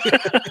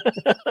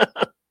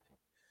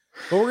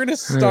 But we're going to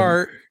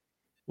start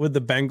with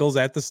the Bengals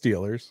at the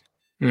Steelers.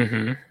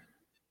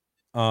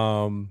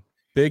 Mm-hmm.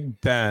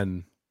 Big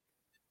Ben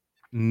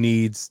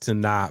needs to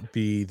not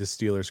be the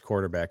Steelers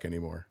quarterback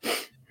anymore.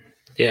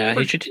 Yeah,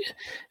 he should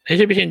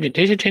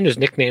change his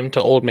nickname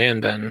to Old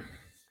Man Ben.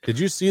 Did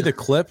you see the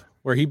clip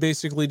where he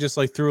basically just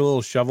like threw a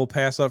little shovel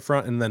pass up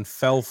front and then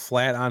fell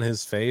flat on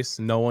his face?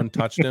 No one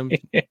touched him.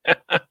 Yeah.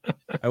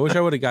 I wish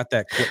I would have got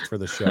that clip for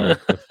the show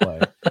to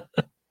play,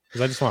 because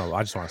I just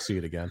want to see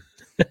it again.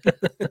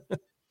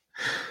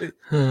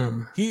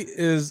 He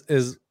is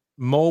as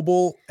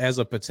mobile as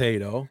a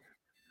potato,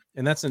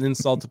 and that's an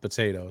insult to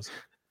potatoes.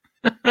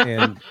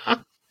 And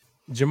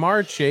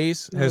Jamar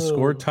Chase has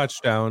scored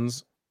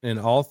touchdowns in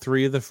all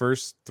 3 of the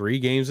first 3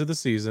 games of the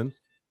season.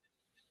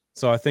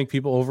 So I think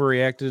people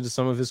overreacted to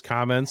some of his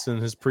comments in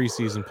his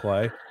preseason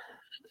play.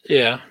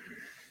 Yeah.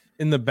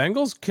 And the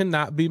Bengals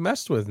cannot be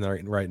messed with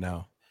right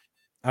now.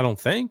 I don't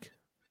think.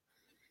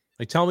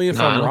 Like, tell me if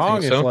I'm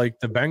wrong. If like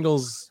the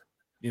Bengals,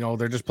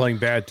 they're just playing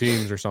bad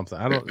teams or something.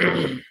 I don't.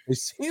 It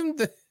seemed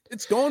that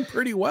it's going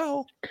pretty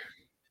well.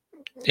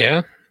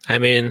 Yeah, I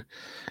mean,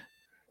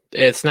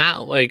 it's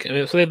not like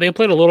so they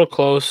played a little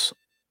close.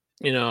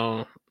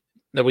 The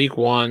week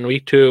 1,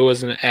 week 2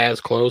 wasn't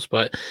as close,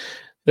 but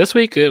this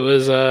week it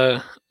was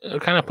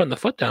kind of putting the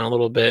foot down a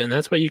little bit, and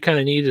that's what you kind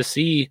of need to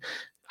see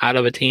out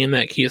of a team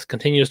that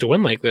continues to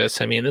win like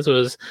this. I mean, this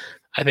was,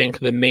 I think,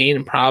 the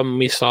main problem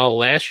we saw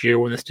last year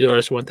when the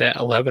Steelers went that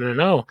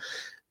 11-0.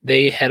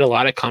 They had a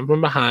lot of come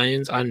from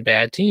behinds on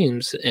bad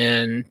teams,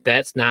 and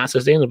that's not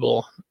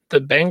sustainable.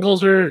 The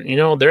Bengals are,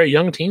 they're a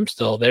young team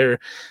still. They're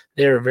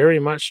very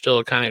much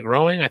still kind of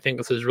growing. I think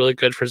this is really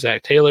good for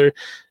Zach Taylor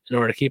in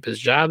order to keep his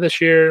job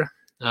this year.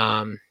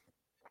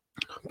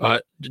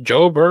 But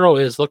Joe Burrow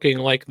is looking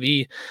like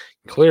the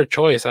clear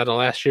choice out of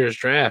last year's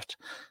draft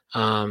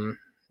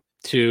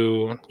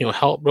to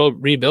help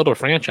rebuild a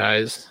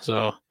franchise.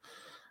 So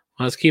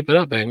let's keep it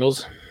up,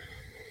 Bengals.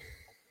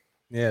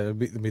 Yeah,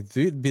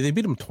 they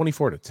beat them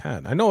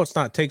 24-10. I know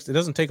it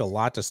doesn't take a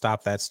lot to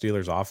stop that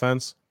Steelers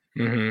offense,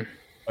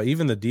 but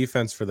even the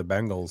defense for the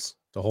Bengals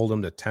to hold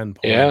them to 10 points.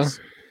 Yeah,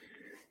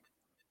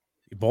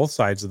 both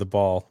sides of the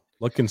ball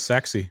looking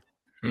sexy.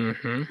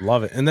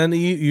 Love it. And then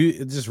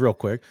you just real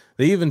quick,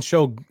 they even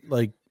show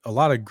like a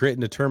lot of grit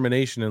and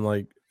determination and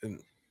like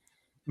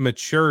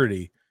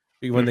maturity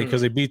when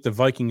because they beat the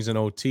Vikings in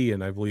OT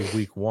and I believe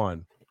week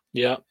 1.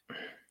 Yeah,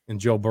 and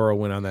Joe Burrow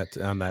went on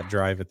that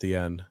drive at the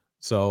end.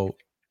 So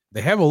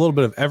they have a little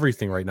bit of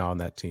everything right now on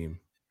that team,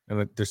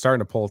 and they're starting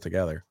to pull it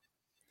together.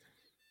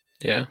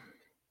 Yeah.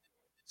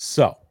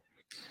 So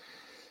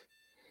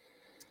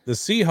the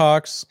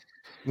Seahawks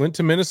went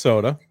to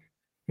Minnesota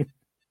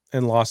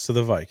and lost to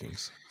the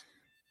Vikings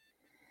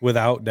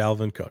without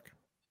Dalvin Cook,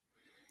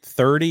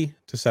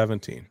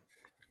 30-17.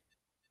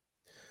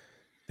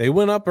 They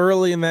went up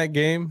early in that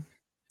game.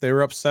 They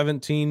were up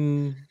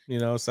 17,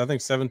 so I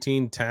think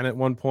 17-10 at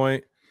one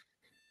point.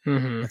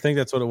 I think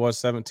that's what it was,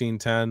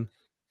 17-10.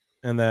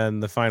 And then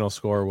the final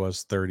score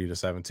was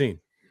 30-17.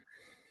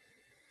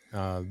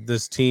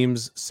 This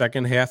team's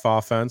second half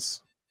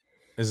offense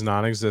is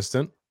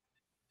non-existent.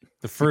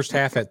 The first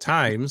half at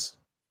times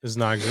is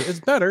non-existent.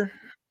 It's better,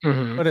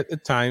 but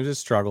at times it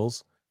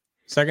struggles.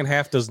 Second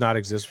half does not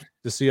exist.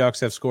 The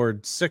Seahawks have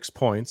scored 6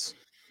 points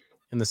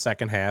in the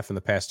second half in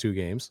the past 2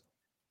 games.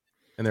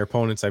 And their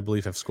opponents, I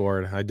believe, have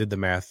scored. I did the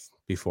math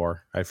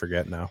before. I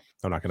forget now.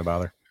 I'm not going to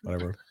bother.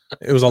 Whatever.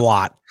 It was a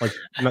lot. Like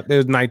it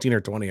was 19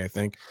 or 20, I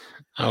think.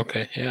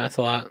 Okay. Yeah, that's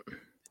a lot.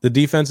 The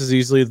defense is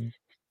easily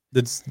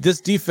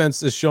this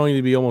defense is showing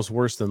to be almost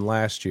worse than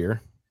last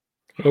year.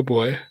 Oh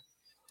boy.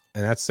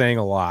 And that's saying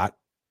a lot.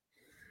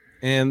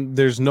 And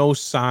there's no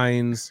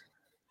signs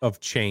of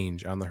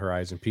change on the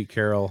horizon. Pete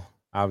Carroll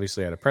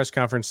obviously had a press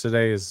conference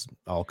today, as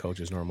all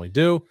coaches normally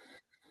do.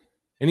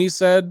 And he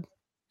said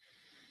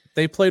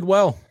they played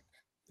well.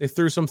 They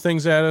threw some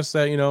things at us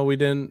that, we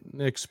didn't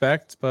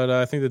expect, but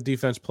I think the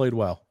defense played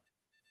well.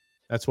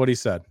 That's what he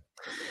said.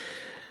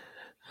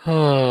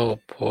 Oh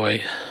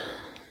boy.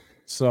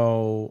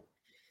 So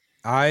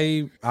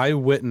I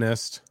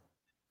witnessed,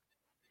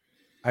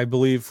 I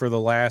believe for the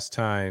last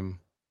time,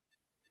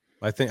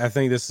 I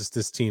think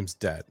this team's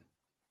dead.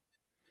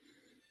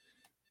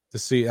 to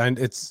see, and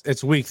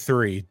it's week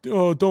 3.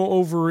 Oh, don't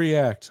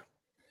overreact.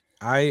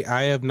 I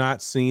have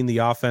not seen the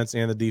offense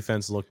and the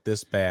defense look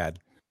this bad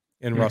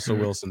in Russell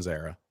Wilson's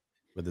era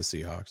with the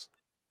Seahawks.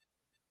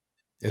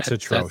 It's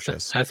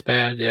atrocious. That's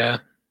bad, yeah.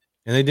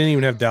 And they didn't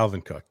even have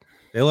Dalvin Cook.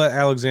 They let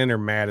Alexander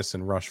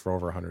Madison rush for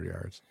over 100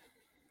 yards.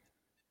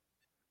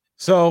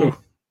 So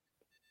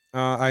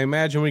I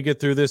imagine we get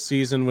through this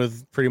season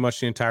with pretty much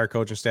the entire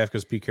coaching staff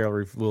because Pete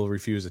Carroll will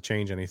refuse to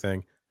change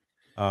anything.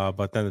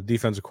 But then the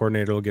defensive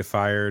coordinator will get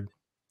fired.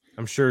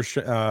 I'm sure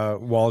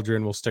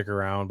Waldron will stick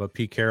around, but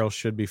Pete Carroll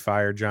should be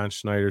fired. John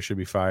Schneider should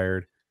be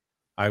fired.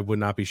 I would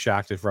not be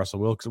shocked if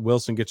Russell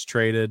Wilson gets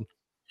traded.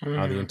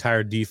 The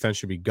entire defense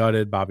should be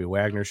gutted. Bobby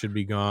Wagner should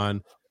be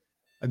gone.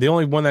 The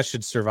only one that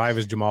should survive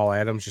is Jamal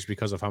Adams just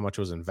because of how much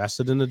was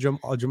invested in the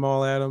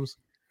Jamal Adams.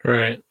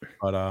 Right.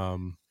 But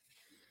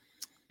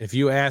if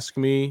you ask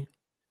me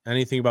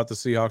anything about the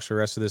Seahawks for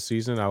the rest of this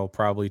season, I will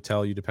probably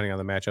tell you, depending on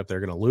the matchup, they're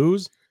going to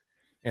lose.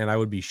 And I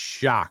would be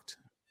shocked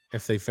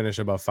if they finish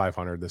above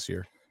 500 this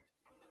year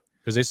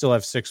because they still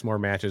have 6 more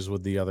matches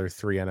with the other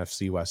 3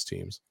 NFC West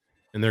teams,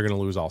 and they're going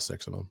to lose all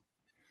 6 of them.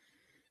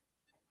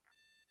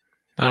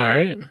 All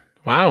right.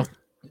 Wow.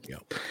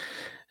 Yep.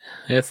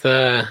 It's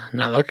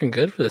not looking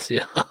good for the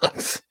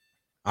Seahawks.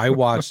 I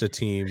watched a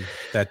team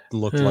that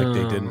looked like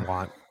they didn't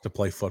want to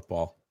play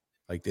football.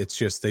 Like, it's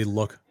just they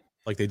look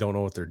like they don't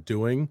know what they're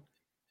doing.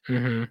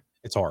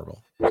 It's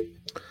horrible.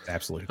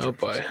 Absolutely. Oh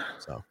boy.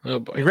 So,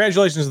 boy.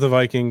 Congratulations to the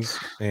Vikings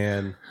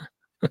and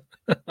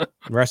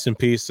rest in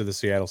peace to the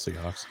Seattle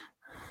Seahawks.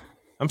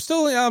 I'm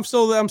still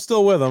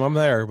with them. I'm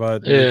there,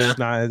 but it's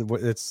not.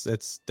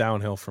 It's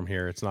downhill from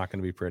here. It's not going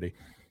to be pretty.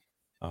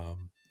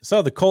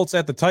 So the Colts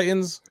at the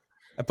Titans.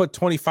 I put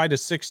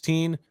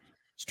 25-16,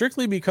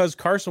 strictly because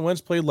Carson Wentz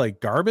played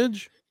like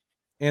garbage,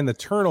 and the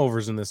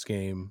turnovers in this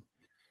game.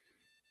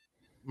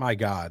 My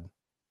God.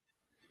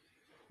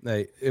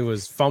 It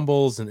was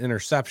fumbles and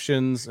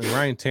interceptions, and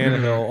Ryan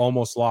Tannehill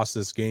almost lost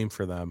this game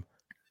for them.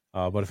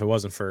 But if it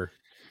wasn't for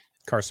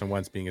Carson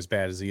Wentz being as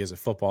bad as he is at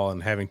football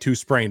and having 2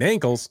 sprained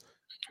ankles,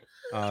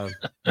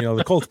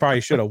 the Colts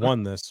probably should have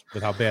won this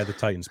with how bad the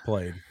Titans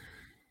played.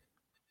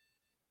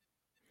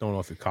 Don't know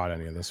if you caught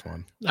any of this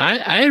one.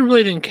 I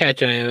really didn't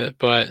catch any of it,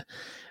 but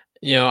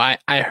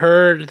I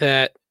heard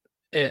that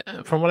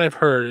from what I've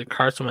heard,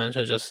 Carson Wentz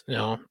is just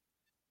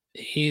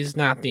he's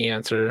not the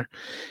answer.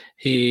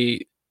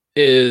 He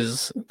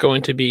is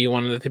going to be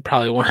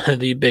probably one of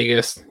the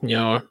biggest,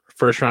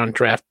 first round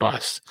draft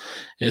busts,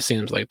 it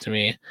seems like to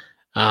me.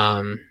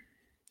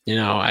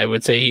 I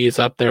would say he's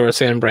up there with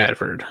Sam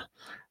Bradford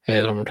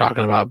as when we're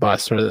talking about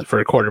busts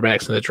for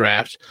quarterbacks in the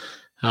draft.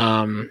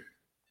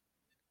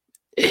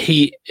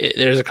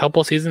 There's a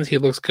couple seasons he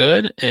looks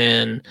good,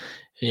 and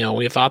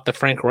we thought the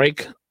Frank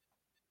Reich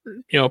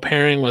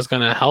pairing was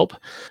going to help,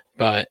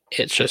 but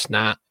it's just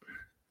not.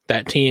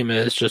 That team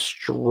is just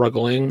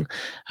struggling.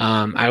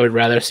 I would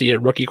rather see a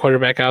rookie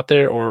quarterback out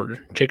there or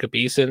Jacob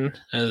Eason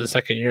as a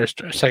second year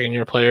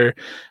player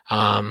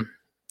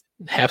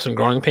have some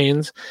growing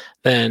pains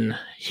than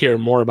hear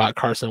more about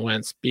Carson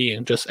Wentz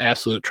being just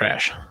absolute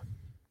trash.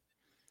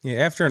 Yeah,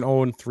 after an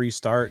 0-3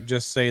 start,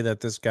 just say that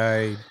this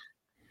guy,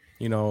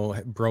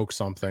 broke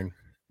something.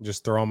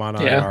 Just throw him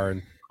on IR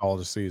and call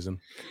it a season.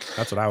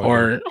 That's what I would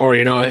do. Or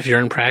if you're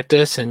in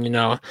practice and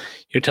you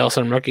tell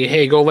some rookie,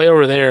 hey, go lay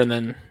over there, and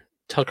then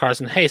tell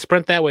Carson, hey,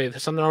 sprint that way.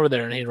 There's something over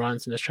there, and he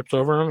runs and just trips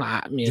over him.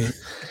 I mean,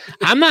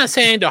 I'm not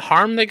saying to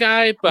harm the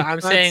guy, but I'm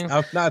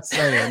not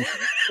saying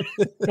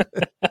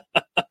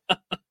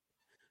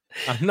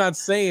I'm not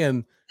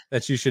saying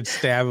that you should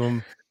stab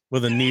him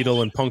with a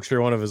needle and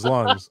puncture one of his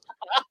lungs.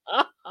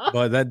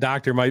 But that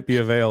doctor might be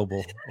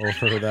available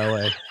over with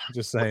LA.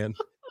 Just saying.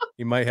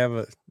 He might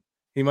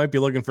be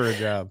looking for a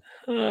job.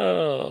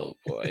 Oh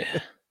boy.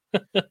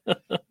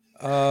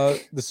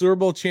 The Super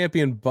Bowl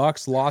champion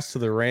Bucks lost to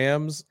the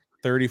Rams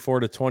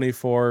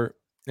 34-24,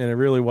 and it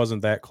really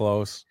wasn't that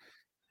close.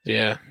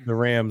 Yeah. The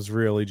Rams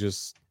really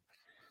just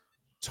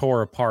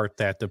tore apart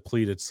that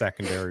depleted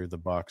secondary of the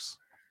Bucks.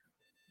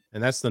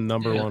 And that's the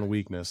number one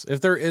weakness.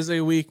 If there is a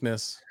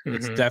weakness,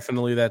 it's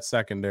definitely that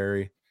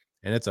secondary,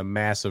 and it's a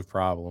massive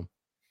problem.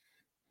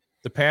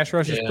 The pass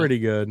rush is pretty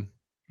good,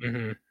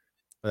 but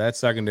that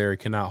secondary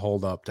cannot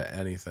hold up to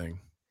anything.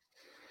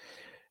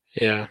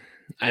 Yeah.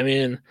 I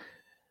mean,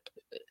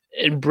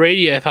 in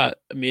Brady,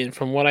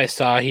 from what I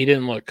saw, he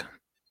didn't look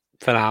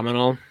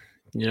phenomenal.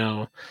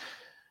 That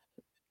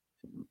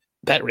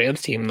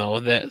Rams team, though,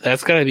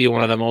 that's got to be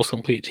one of the most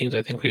complete teams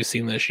I think we've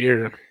seen this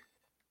year.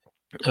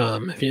 For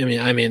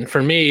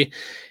me,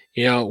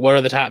 what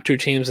are the top 2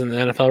 teams in the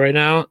NFL right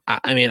now?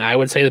 I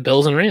would say the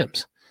Bills and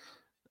Rams.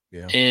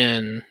 Yeah.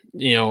 And,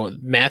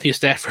 Matthew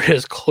Stafford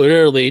is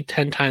clearly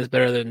 10 times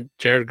better than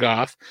Jared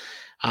Goff.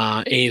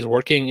 And he's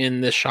working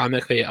in this Sean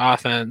McVay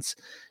offense.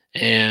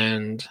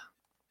 And,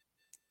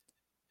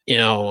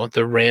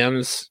 the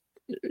Rams,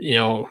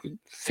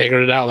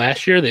 figured it out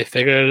last year. They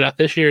figured it out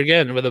this year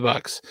again with the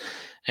Bucks.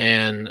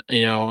 And,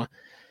 I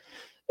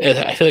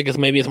feel like it's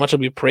maybe as much as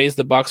we praise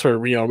the Bucks for,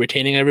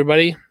 retaining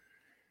everybody,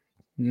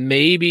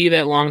 maybe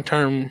that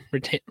long-term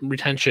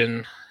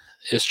retention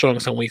is showing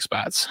some weak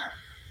spots.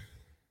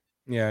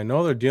 Yeah, I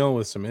know they're dealing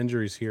with some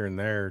injuries here and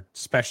there,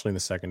 especially in the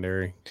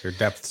secondary. Their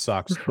depth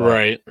sucks.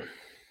 Right.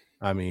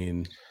 I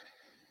mean,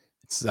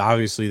 it's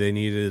obviously they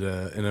needed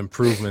an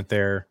improvement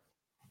there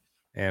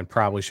and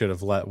probably should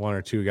have let one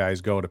or two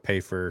guys go to pay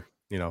for,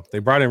 they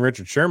brought in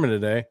Richard Sherman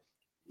today.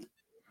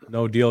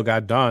 No deal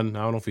got done.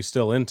 I don't know if he's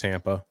still in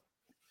Tampa,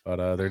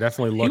 but they're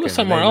definitely looking. He was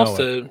somewhere else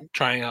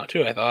trying out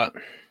too, I thought.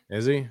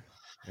 Is he?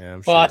 Yeah,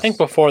 I'm sure. I think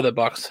before the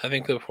Bucks. I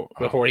think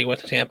before he went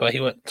to Tampa, he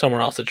went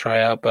somewhere else to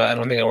try out, but I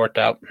don't think it worked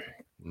out.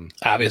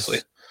 Obviously.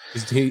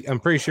 I'm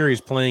pretty sure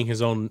he's playing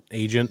his own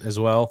agent as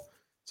well,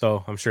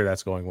 so I'm sure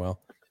that's going well.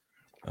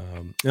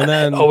 And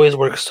then it always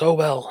works so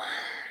well.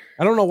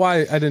 I don't know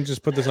why I didn't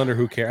just put this under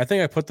who cares. I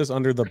think I put this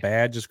under the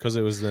bad just because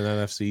it was an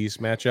NFC East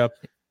matchup.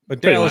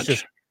 But Dallas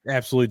just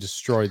absolutely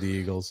destroyed the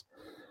Eagles.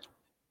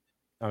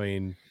 I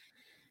mean,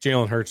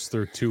 Jalen Hurts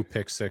threw 2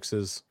 pick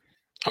sixes.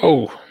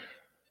 Oh,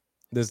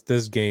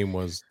 this game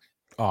was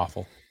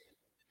awful.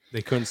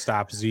 They couldn't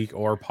stop Zeke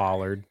or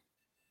Pollard.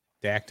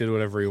 Dak did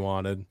whatever he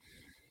wanted.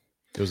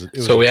 It was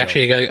so we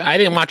actually got. I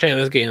didn't watch any of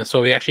this game,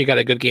 so we actually got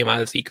a good game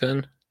out of Zeke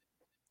then.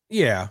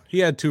 Yeah, he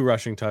had 2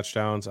 rushing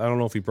touchdowns. I don't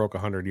know if he broke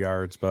 100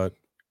 yards, but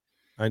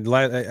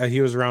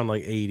he was around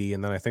like 80,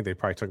 and then I think they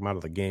probably took him out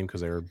of the game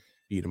because they were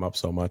beating him up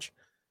so much.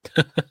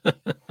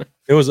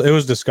 It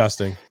was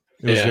disgusting.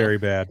 It was very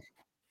bad.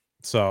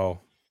 So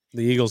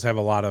the Eagles have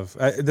a lot of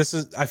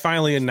I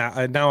finally now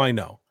I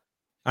know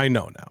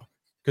now.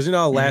 Because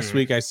last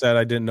week I said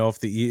I didn't know if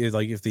the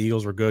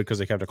Eagles were good because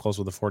they kept it close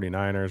with the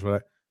 49ers,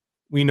 but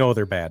we know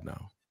they're bad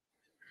now.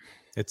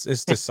 It's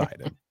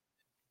decided.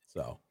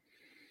 So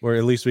where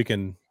at least we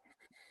can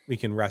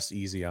rest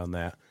easy on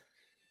that.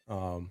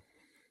 And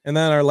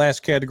then our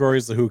last category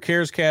is the who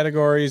cares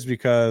categories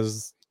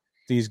because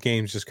these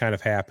games just kind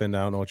of happened.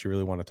 I don't know what you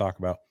really want to talk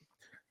about.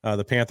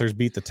 The Panthers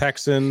beat the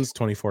Texans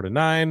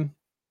 24-9.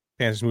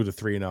 Panthers moved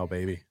to 3-0,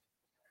 baby.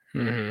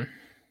 Mm-hmm.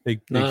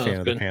 Big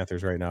fan of the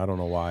Panthers right now. I don't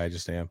know why. I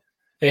just am.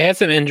 They had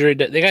some injury.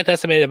 They got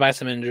decimated by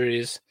some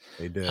injuries.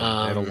 They did. They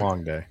had a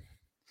long day.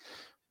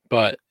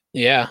 But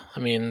yeah, I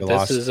mean,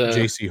 this is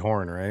J.C.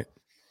 Horn, right?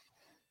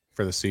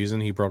 For the season,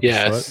 he broke his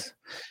foot.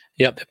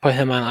 Yep, they put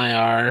him on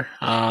IR.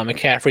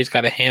 McCaffrey's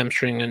got a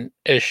hamstring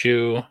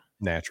issue.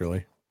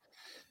 Naturally.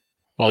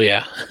 Well,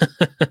 yeah.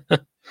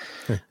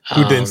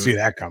 Who didn't see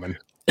that coming?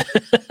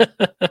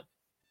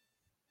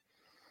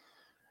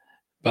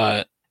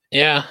 But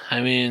yeah,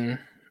 I mean,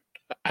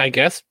 I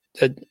guess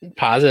the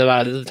positive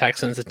out of the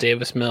Texans that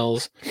Davis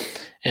Mills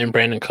and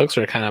Brandon Cooks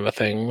are kind of a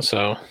thing.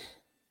 So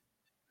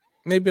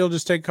maybe it'll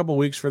just take a couple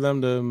weeks for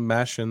them to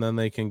mesh, and then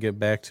they can get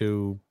back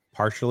to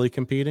partially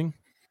competing.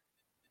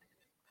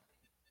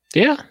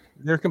 Yeah,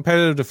 they're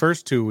competitive the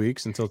first 2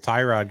 weeks until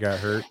Tyrod got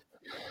hurt.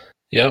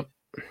 Yep.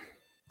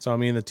 So I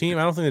mean, I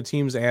don't think the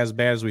team's as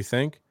bad as we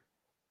think.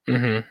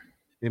 Mm-hmm.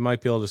 They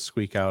might be able to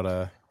squeak out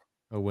a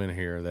win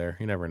here or there.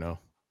 You never know.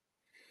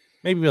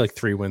 Maybe like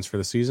 3 wins for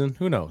the season.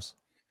 Who knows?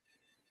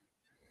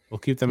 We'll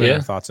keep them in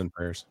our thoughts and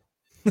prayers.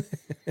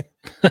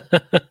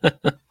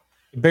 The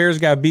Bears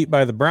got beat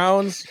by the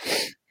Browns.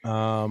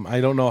 I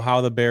don't know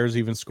how the Bears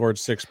even scored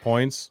 6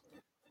 points.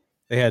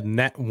 They had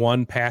net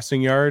 1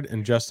 passing yard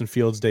in Justin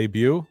Fields'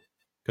 debut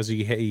because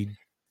he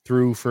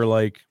threw for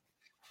like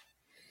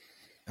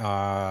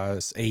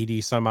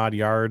 80 some odd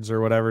yards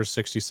or whatever,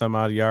 60 some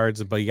odd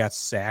yards, but he got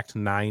sacked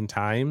 9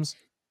 times.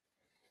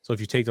 So if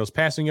you take those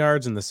passing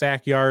yards and the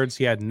sack yards,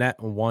 he had net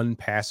 1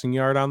 passing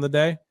yard on the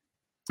day.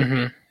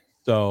 Mm-hmm.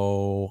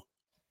 So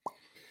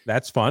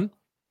that's fun.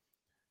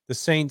 The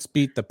Saints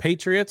beat the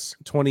Patriots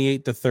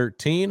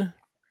 28-13.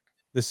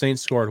 The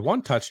Saints scored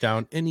 1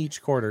 touchdown in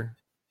each quarter.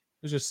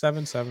 It was just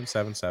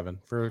 7-7-7-7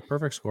 for a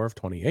perfect score of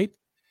 28.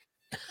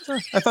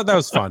 I thought that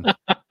was fun.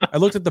 I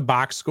looked at the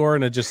box score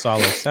and I just saw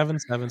like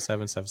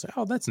 7-7-7-7.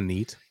 Oh, that's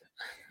neat.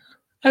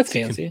 That's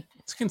fancy.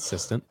 It's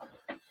consistent.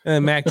 And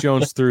then Mac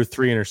Jones threw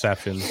 3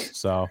 interceptions,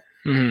 so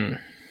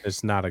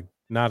it's not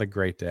a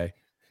great day.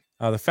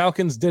 The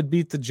Falcons did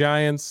beat the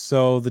Giants,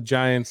 so the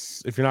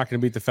Giants, if you're not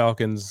going to beat the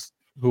Falcons,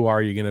 who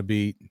are you going to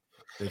beat?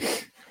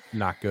 It's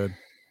not good.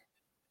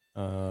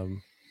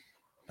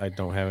 I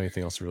don't have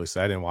anything else to really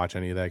say. I didn't watch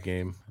any of that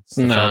game.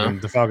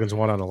 The Falcons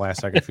won on the last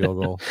second field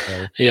goal.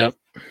 So. Yep.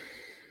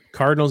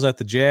 Cardinals at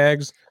the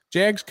Jags.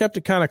 Jags kept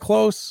it kind of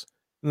close,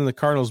 and then the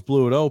Cardinals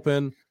blew it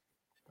open.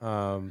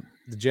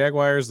 The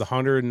Jaguars, the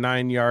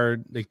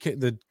 109-yard,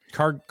 the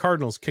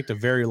Cardinals kicked a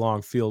very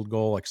long field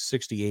goal, like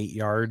 68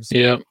 yards.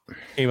 Yep.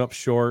 Came up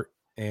short,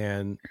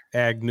 and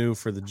Agnew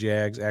for the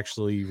Jags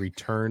actually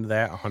returned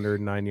that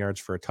 109 yards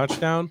for a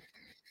touchdown.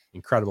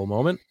 Incredible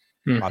moment.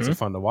 Mm-hmm. Lots of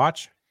fun to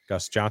watch.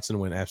 Gus Johnson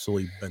went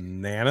absolutely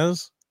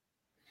bananas.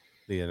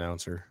 The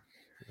announcer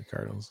for the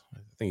Cardinals. I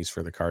think he's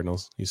for the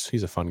Cardinals.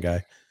 He's a fun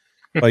guy.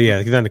 But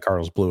yeah, then the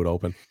Cardinals blew it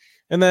open.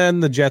 And then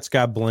the Jets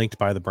got blanked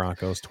by the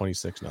Broncos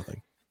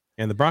 26-0.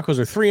 And the Broncos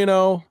are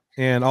 3-0,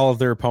 and all of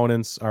their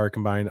opponents are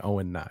combined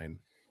 0-9.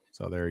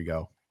 So there you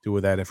go. Do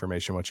with that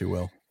information what you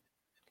will.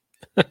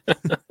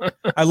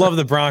 I love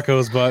the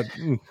Broncos, but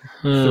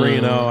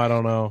 3-0, I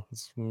don't know.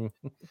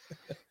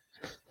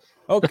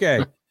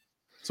 Okay.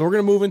 So we're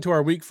going to move into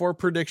our week 4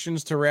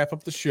 predictions to wrap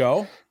up the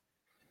show.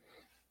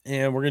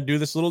 And we're going to do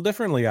this a little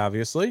differently,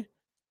 obviously.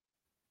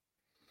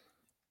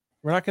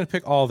 We're not going to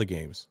pick all the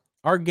games.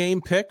 Our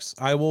game picks,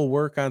 I will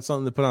work on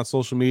something to put on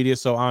social media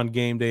so on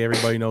game day,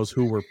 everybody knows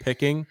who we're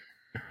picking.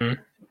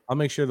 Mm-hmm. I'll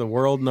make sure the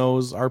world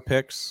knows our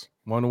picks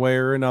one way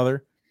or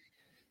another.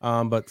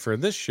 But for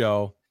this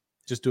show,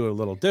 just do it a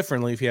little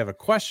differently. If you have a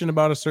question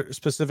about a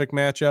specific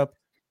matchup,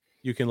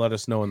 you can let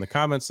us know in the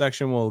comments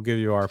section. We'll give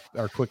you our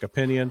quick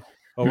opinion.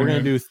 But we're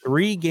going to do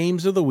 3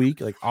 games of the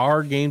week, like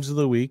our games of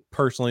the week.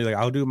 Personally, like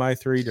I'll do my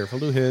 3, Durf will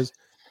do his.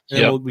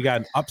 And we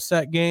got an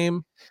upset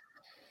game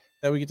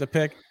that we get to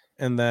pick.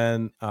 And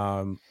then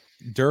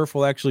Durf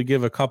will actually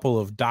give a couple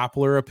of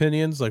Doppler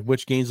opinions, like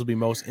which games will be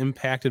most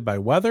impacted by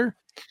weather.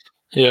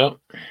 Yeah.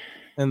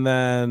 And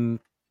then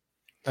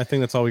I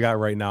think that's all we got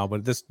right now,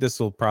 but this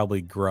will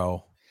probably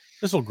grow.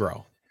 This will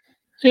grow.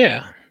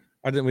 Yeah.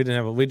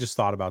 We just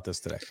thought about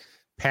this today.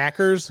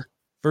 Packers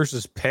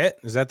versus Pitt.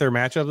 Is that their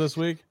matchup this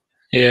week?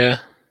 Yeah.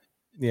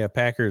 Yeah,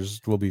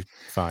 Packers will be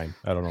fine.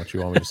 I don't know what you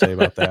want me to say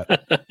about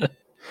that.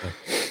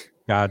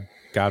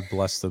 God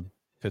bless the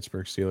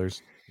Pittsburgh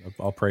Steelers.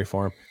 I'll pray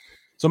for them.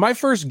 So my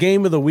first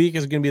game of the week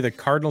is going to be the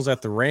Cardinals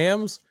at the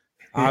Rams.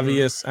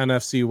 Obvious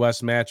NFC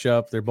West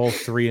matchup. They're both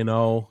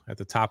 3-0 at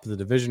the top of the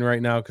division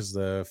right now because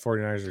the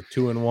 49ers are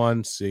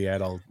 2-1,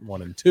 Seattle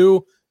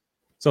 1-2.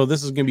 So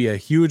this is going to be a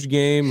huge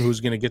game.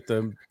 Who's going to get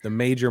the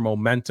major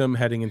momentum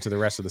heading into the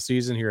rest of the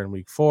season here in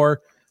week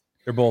 4?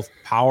 They're both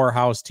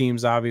powerhouse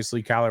teams,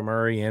 obviously. Kyler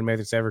Murray and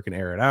Matthew Stafford can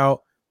air it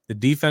out. The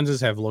defenses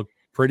have looked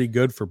pretty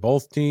good for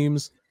both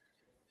teams.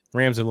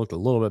 Rams have looked a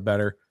little bit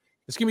better.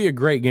 It's going to be a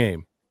great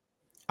game.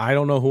 I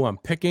don't know who I'm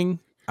picking.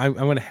 I'm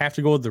going to have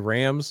to go with the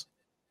Rams.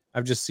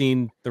 I've just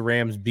seen the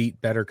Rams beat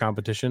better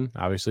competition.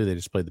 Obviously, they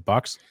just played the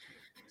Bucs.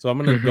 So I'm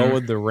going to go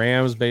with the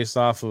Rams based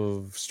off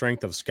of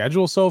strength of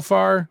schedule so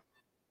far.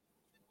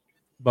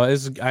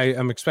 But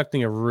I'm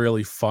expecting a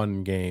really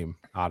fun game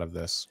out of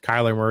this.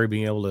 Kyler Murray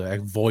being able to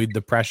avoid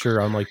the pressure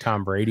unlike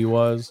Tom Brady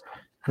was.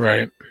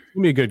 Right. It's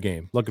going to be a good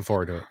game. Looking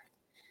forward to it.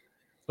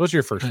 What's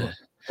your first one?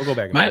 We'll go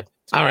back.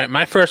 All right.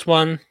 My first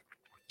one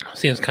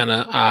seems kind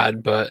of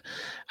odd, but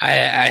I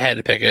had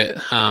to pick it.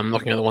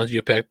 Looking at the ones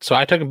you picked. So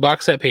I took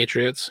Bucs at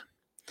Patriots.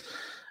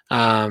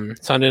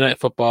 Sunday Night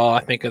Football. I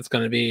think it's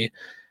going to be.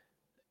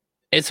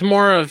 It's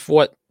more of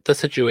what the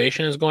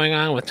situation is going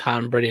on with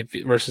Tom Brady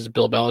versus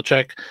Bill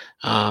Belichick.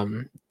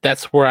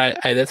 That's where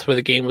that's where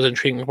the game was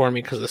intriguing for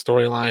me because of the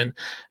storyline.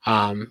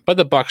 But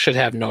the Bucs should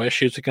have no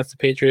issues against the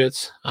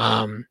Patriots.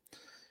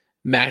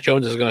 Mac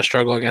Jones is going to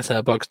struggle against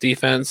that Bucs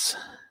defense,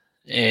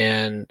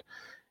 and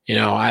if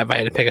I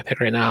had to pick a pick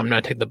right now, I'm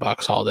going to take the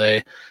Bucs all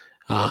day.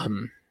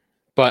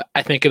 But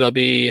I think it'll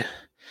be.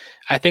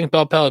 I think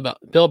Bill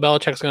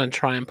Belichick's going to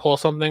try and pull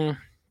something,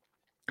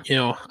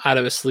 out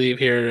of his sleeve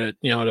here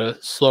to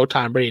slow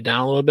Tom Brady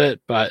down a little bit.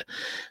 But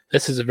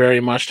this is very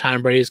much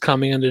Tom Brady's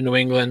coming into New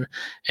England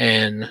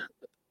and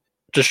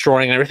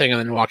destroying everything and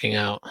then walking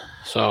out.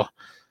 So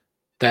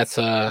that's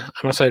I'm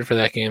excited for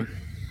that game.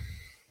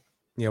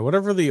 Yeah,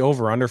 whatever the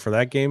over-under for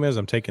that game is,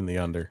 I'm taking the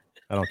under.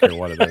 I don't care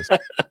what it is.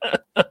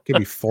 Give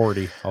me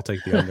 40. I'll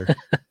take the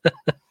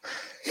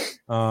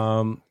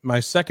under. My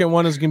second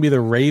one is going to be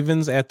the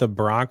Ravens at the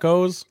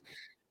Broncos.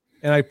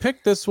 And I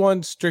picked this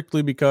one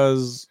strictly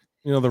because,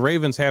 the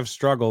Ravens have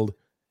struggled,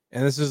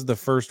 and this is the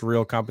first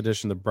real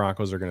competition the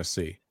Broncos are going to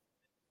see.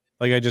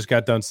 Like I just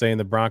got done saying,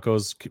 the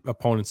Broncos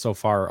opponents so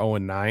far are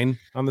 0-9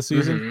 on the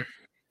season. Mm-hmm.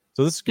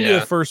 So this is going to be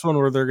the first one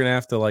where they're going to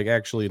have to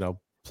actually,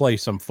 play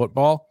some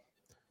football.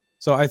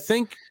 So I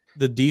think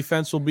the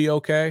defense will be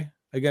okay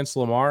against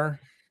Lamar.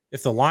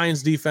 If the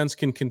Lions defense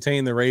can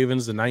contain the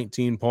Ravens to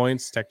 19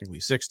 points, technically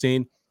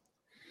 16,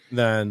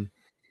 then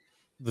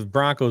the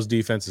Broncos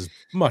defense is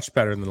much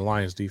better than the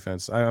Lions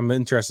defense. I'm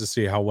interested to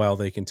see how well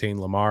they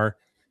contain Lamar.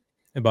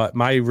 But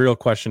my real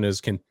question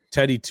is, can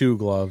Teddy Two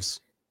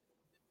Gloves,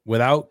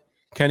 without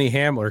Kenny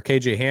Hamler,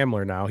 KJ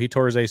Hamler now, he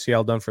tore his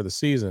ACL, done for the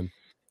season,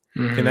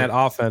 can that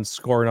offense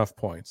score enough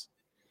points?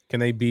 Can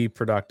they be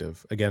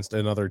productive against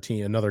another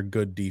team, another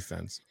good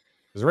defense?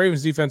 Because the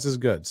Ravens defense is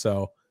good.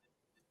 So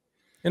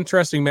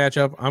interesting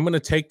matchup. I'm going to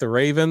take the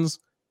Ravens,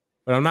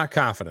 but I'm not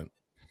confident.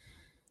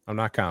 All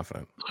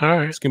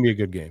right. It's going to be a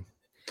good game.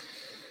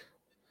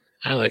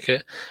 I like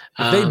it.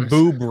 If they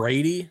boo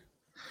Brady,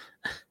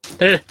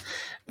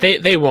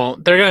 they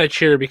won't. They're going to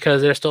cheer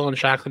because they're still in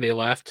shock that they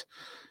left.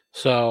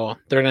 So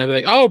they're going to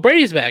be like, "Oh,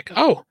 Brady's back.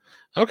 Oh,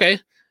 okay.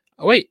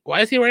 Oh, wait,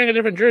 why is he wearing a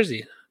different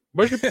jersey?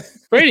 Where's your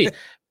Brady?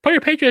 Put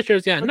your Patriots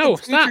jersey on. No,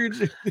 stop.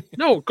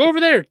 No, go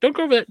over there. Don't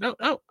go over there. No.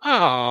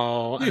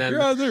 Oh,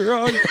 you're on the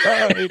wrong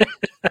side."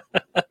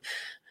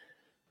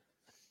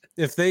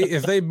 If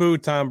they boo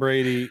Tom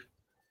Brady,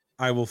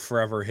 I will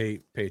forever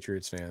hate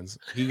Patriots fans.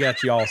 He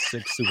got you all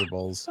 6 Super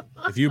Bowls.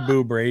 If you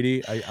boo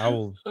Brady, I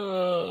will.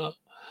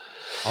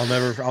 I'll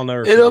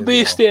never. It'll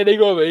be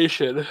standing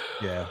ovation.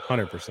 Yeah,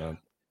 100%.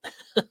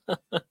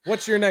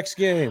 What's your next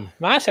game?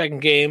 My second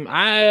game,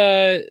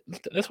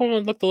 this one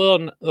looked a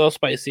little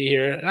spicy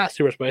here. Not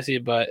super spicy,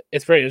 but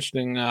it's very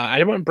interesting.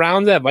 I went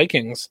Browns at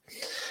Vikings.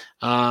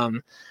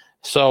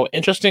 So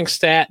interesting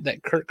stat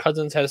that Kirk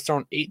Cousins has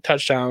thrown 8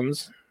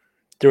 touchdowns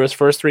through his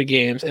first 3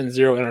 games and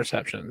 0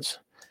 interceptions.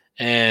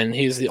 And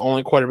he's the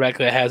only quarterback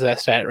that has that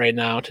stat right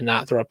now to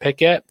not throw a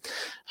pick yet.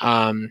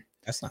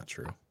 That's not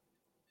true.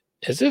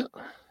 Is it?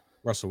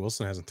 Russell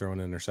Wilson hasn't thrown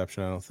an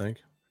interception, I don't think.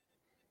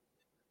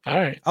 All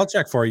right. I'll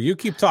check for you. You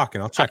keep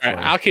talking. I'll check for you.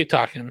 I'll keep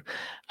talking.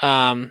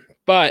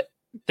 But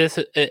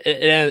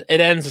it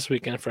ends this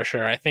weekend for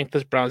sure. I think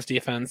this Browns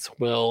defense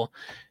will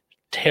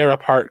tear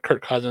apart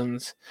Kirk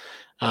Cousins.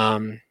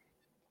 The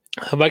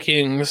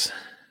Vikings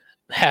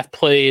have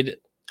played,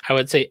 I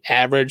would say,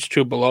 average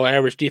to below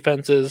average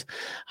defenses.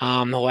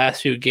 The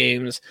last few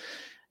games,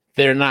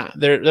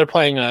 they're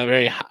playing a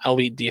very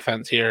elite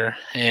defense here,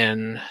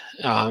 and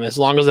as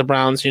long as the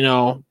Browns,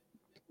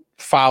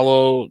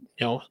 follow,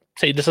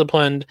 stay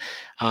disciplined,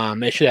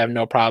 they should have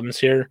no problems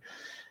here.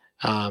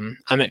 I'm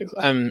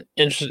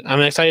interested.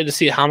 I'm excited to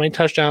see how many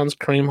touchdowns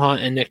Kareem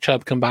Hunt and Nick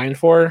Chubb combined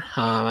for.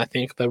 I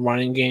think the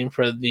running game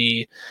for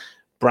the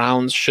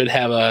Browns should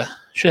have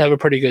a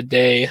pretty good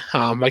day.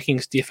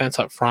 Vikings defense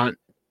up front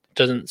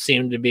doesn't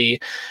seem to be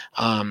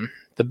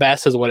the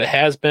best as what it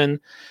has been,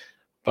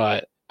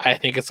 but I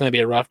think it's going to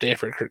be a rough day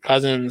for Kirk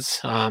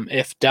Cousins.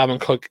 If Dalvin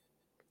Cook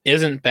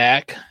isn't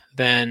back,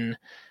 then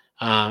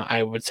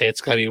I would say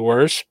it's going to be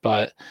worse.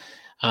 But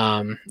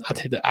I'm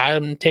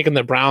taking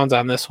the Browns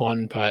on this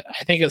one, but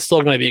I think it's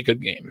still going to be a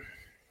good game.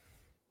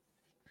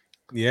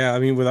 Yeah, I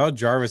mean, without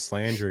Jarvis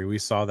Landry, we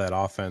saw that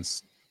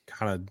offense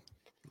kind of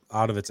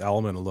out of its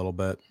element a little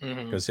bit,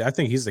 because I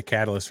think he's the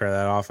catalyst for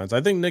that offense.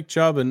 I think Nick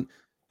Chubb, and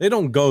they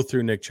don't go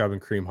through Nick Chubb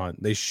and Kareem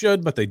Hunt. They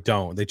should, but they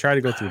don't. They try to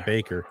go through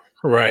Baker.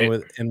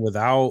 Right. And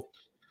without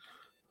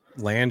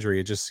Landry,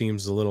 it just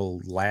seems a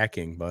little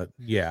lacking. But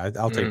yeah,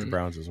 I'll take the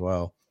Browns as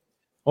well.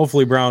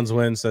 Hopefully Browns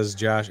win, says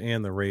Josh,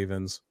 and the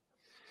Ravens.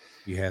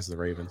 He has the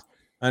Ravens.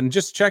 And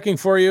just checking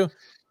for you,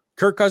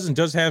 Kirk Cousins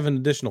does have an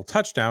additional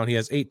touchdown. He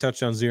has 8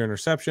 touchdowns, 0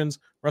 interceptions.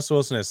 Russell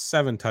Wilson has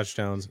 7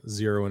 touchdowns,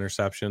 0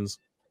 interceptions.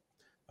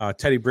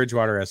 Teddy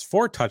Bridgewater has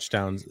 4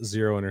 touchdowns,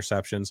 0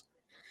 interceptions.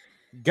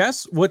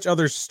 Guess which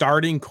other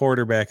starting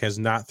quarterback has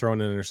not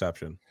thrown an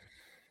interception?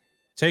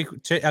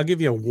 I'll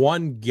give you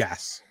one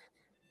guess.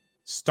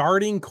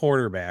 Starting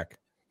quarterback,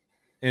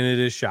 and it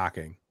is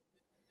shocking.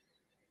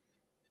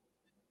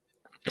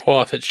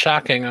 Well, if it's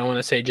shocking, I want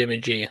to say Jimmy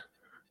G.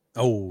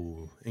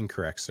 Oh,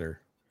 incorrect, sir.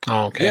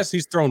 Oh, okay. Yes,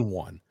 he's thrown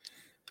 1.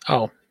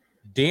 Oh.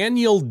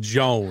 Daniel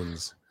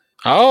Jones.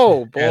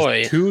 Oh, boy.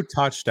 Has 2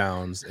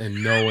 touchdowns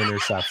and no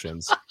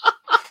interceptions.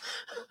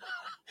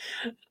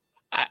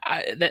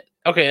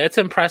 Okay, that's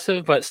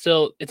impressive, but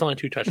still, it's only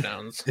 2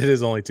 touchdowns. It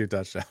is only 2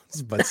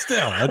 touchdowns, but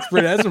still,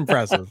 that's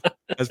impressive.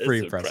 That's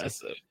pretty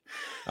impressive.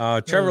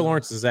 Trevor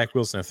Lawrence and Zach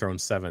Wilson have thrown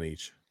 7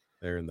 each.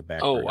 They're in the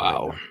back. Oh,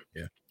 wow. Right,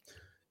 yeah.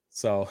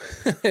 So,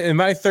 in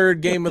my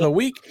third game of the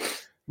week,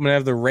 I'm going to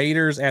have the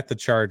Raiders at the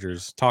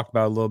Chargers. Talked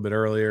about it a little bit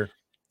earlier.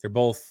 They're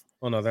both,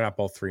 well, no, they're not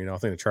both 3-0. I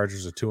think the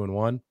Chargers are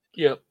 2-1.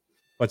 Yep.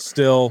 But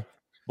still,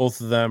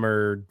 both of them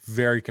are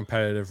very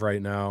competitive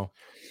right now.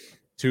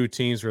 2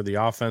 teams where the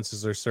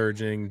offenses are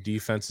surging,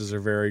 defenses are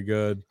very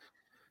good.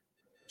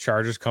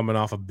 Chargers coming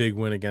off a big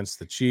win against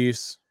the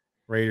Chiefs.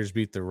 Raiders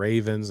beat the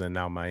Ravens and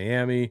now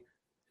Miami.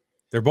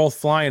 They're both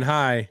flying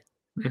high,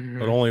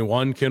 but only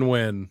one can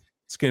win.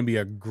 It's going to be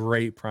a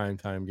great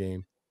primetime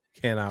game.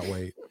 Cannot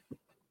wait.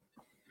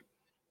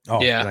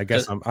 Oh, yeah. And I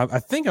guess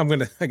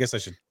I guess I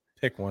should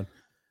pick one.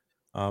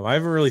 I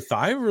haven't really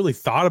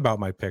thought about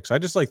my picks. I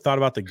just thought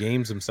about the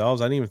games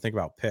themselves. I didn't even think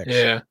about picks.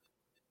 Yeah.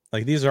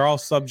 These are all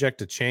subject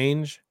to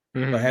change,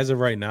 but as of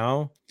right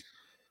now,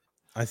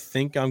 I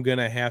think I'm going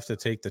to have to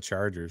take the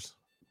Chargers.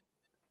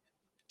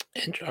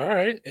 All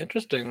right.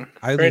 Interesting.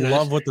 I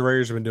love what the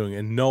Raiders have been doing,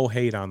 and no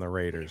hate on the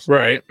Raiders.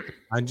 Right.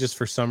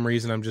 For some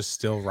reason, I'm just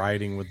still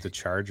riding with the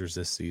Chargers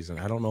this season.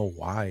 I don't know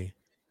why.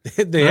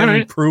 They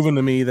haven't proven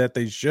to me that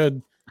they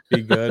should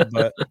be good,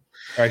 but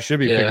I should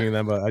be picking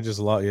them, but I just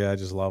love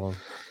them.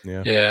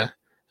 Yeah. Yeah.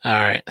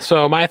 All right.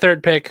 So my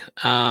third pick,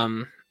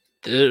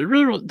 there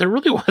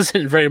really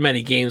wasn't very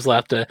many games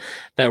left that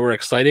were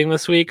exciting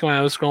this week. When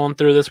I was scrolling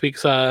through this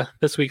week's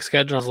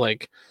schedule, I was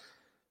like,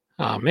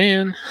 oh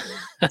man.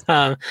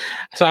 So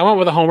I went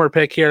with a homer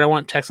pick here. I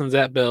want Texans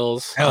at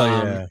Bills. Hell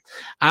yeah.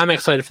 I'm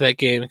excited for that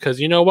game because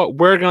you know what?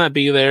 We're gonna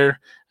be there.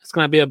 It's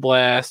gonna be a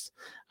blast.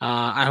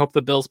 I hope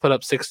the Bills put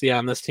up 60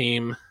 on this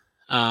team.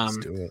 Let's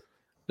do it.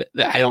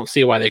 I don't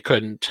see why they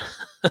couldn't.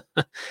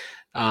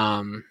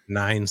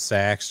 9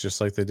 sacks,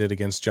 just like they did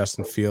against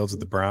Justin Fields at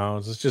the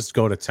Browns. Let's just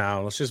go to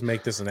town. Let's just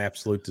make this an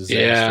absolute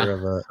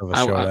disaster of a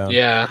showdown.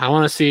 I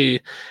want to see.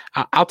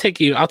 I'll take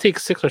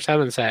 6 or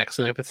 7 sacks,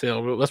 and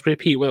let's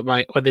repeat what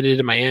they did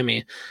in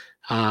Miami.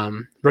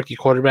 Rookie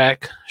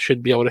quarterback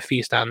should be able to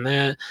feast on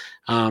that.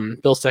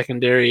 Bill's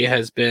secondary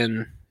has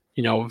been,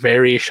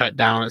 very shut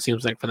down. It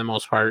seems like for the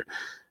most part,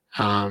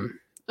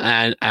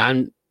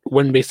 and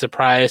wouldn't be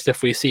surprised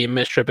if we see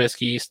Mitch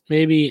Trubisky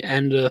maybe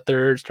end of the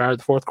third, start of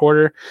the fourth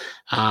quarter,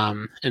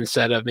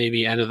 instead of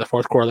maybe end of the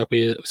fourth quarter like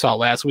we saw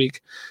last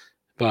week.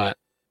 But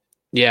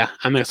yeah,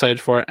 I'm excited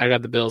for it. I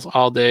got the Bills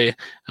all day.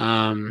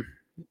 When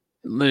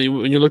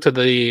you looked at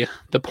the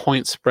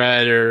point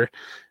spread, or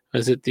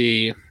is it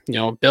the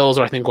Bills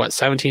are, I think,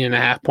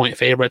 17.5 point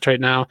favorites right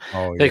now.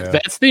 Oh, like yeah.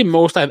 that's the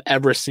most I've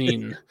ever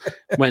seen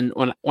when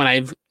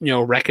I've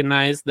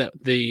recognized that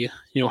the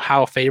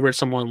how favored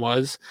someone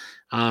was.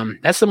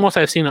 That's the most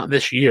I've seen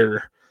this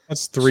year.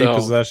 That's 3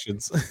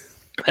 possessions.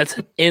 That's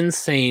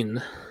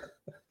insane.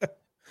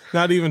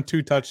 Not even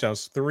 2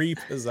 touchdowns, 3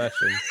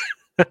 possessions.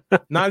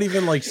 Not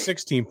even like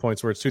 16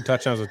 points where it's 2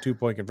 touchdowns with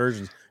 2-point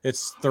conversions.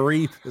 It's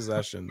 3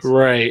 possessions.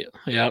 Right.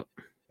 Yep.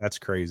 That's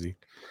crazy.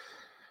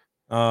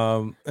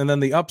 And then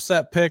the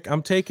upset pick,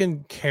 I'm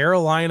taking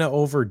Carolina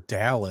over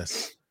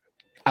Dallas.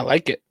 I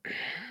like it.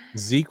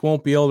 Zeke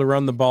won't be able to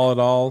run the ball at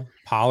all.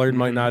 Pollard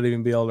might not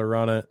even be able to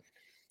run it.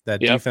 That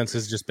defense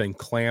has just been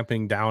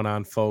clamping down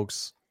on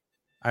folks.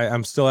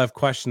 I'm still have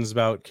questions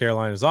about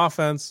Carolina's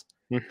offense,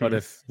 but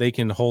if they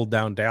can hold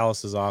down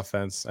Dallas's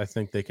offense, I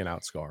think they can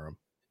outscore them.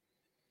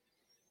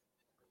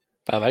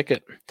 I like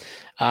it.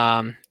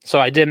 So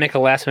I did make a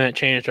last minute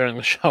change during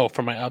the show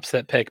for my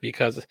upset pick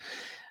because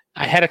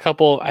I had a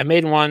couple. I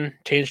made one,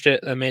 changed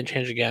it, I made a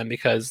change again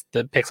because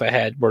the picks I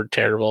had were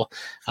terrible.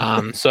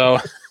 So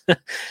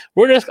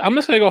I'm just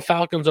gonna go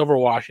Falcons over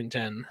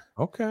Washington.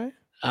 Okay.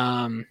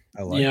 I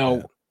like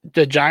that.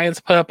 The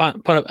Giants put up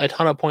a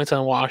ton of points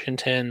on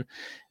Washington.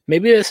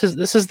 Maybe this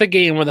is the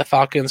game where the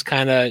Falcons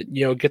kind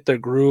of get their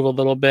groove a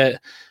little bit.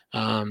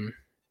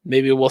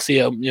 Maybe we'll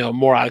see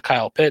more out of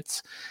Kyle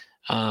Pitts.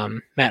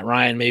 Matt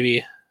Ryan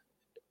maybe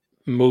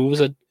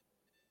moves a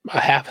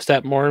half a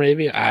step more,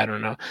 maybe. I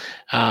don't know.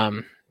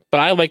 But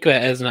I like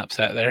that as an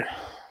upset there.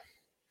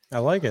 I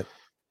like it.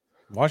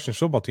 Washington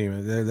football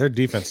team, their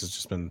defense has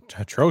just been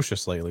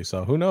atrocious lately.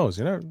 So who knows?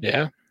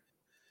 Yeah.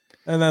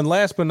 And then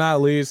last but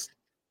not least,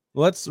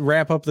 let's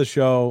wrap up the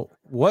show.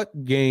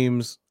 What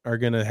games are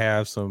going to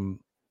have some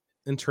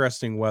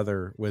interesting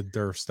weather with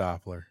Durf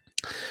Stoppler?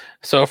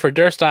 So for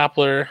Durf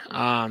Stoppler,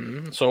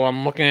 so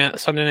I'm looking at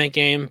Sunday night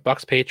game,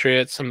 Bucks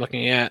Patriots. I'm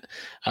looking at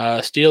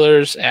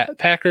Steelers at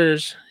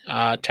Packers,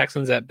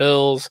 Texans at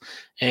Bills,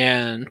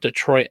 and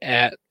Detroit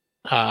at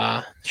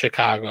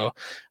Chicago.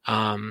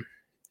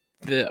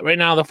 Right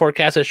now the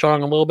forecast is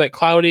showing a little bit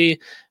cloudy,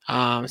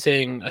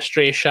 saying a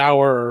stray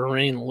shower or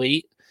rain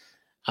late.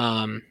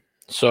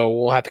 So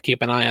we'll have to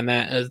keep an eye on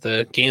that as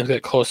the games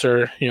get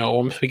closer.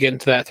 Once we get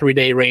into that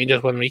 3-day range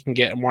is when we can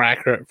get a more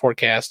accurate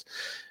forecast.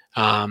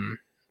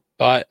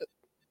 But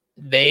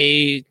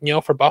they,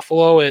 for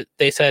Buffalo,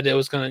 they said it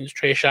was going to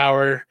stray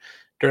shower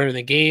during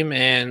the game,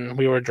 and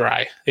we were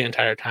dry the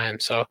entire time.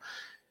 So,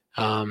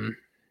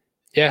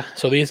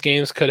 so these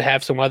games could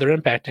have some weather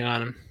impacting on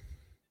them.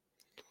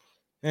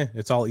 Yeah,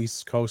 it's all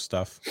East Coast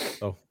stuff.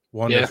 So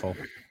wonderful.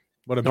 Yeah.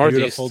 What a Northeast.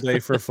 Beautiful day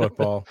for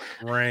football.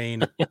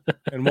 Rain.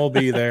 And we'll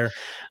be there.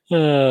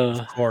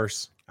 Of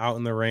course. Out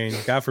in the rain.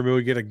 God forbid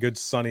we get a good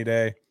sunny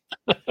day.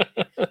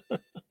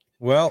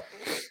 Well,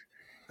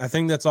 I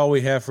think that's all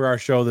we have for our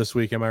show this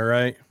week. Am I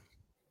right?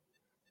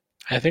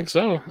 I think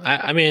so.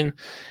 I mean,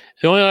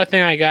 the only other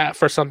thing I got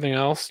for something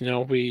else,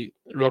 we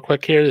real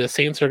quick here, the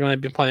Saints are going to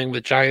be playing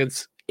the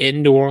Giants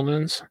in New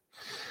Orleans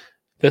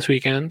this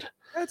weekend.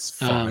 That's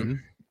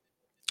fun.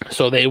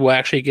 So they will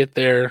actually get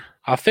their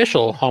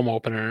official home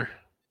opener.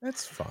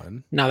 That's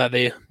fun. Now that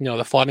they,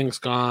 the flooding's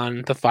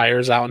gone, the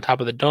fire's out on top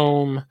of the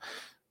dome,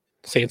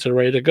 Saints are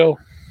ready to go.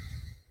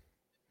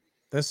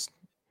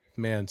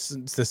 Man,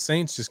 the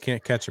Saints just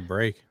can't catch a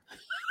break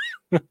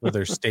with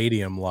their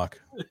stadium luck.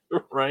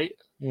 Right?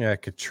 Yeah,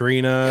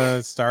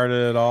 Katrina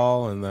started it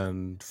all, and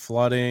then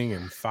flooding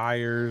and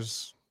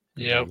fires.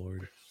 Yep. Oh,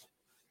 Lord.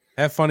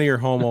 Have fun of your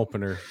home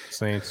opener,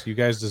 Saints. You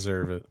guys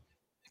deserve it.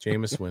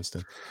 Jameis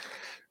Winston.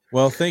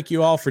 Well, thank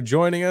you all for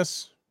joining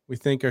us. We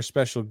thank our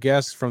special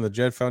guest from the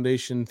Jed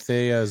Foundation,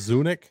 Thea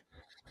Zunick.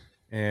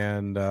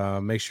 And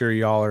make sure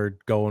y'all are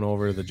going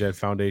over to the Jed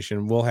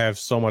Foundation. We'll have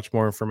so much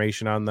more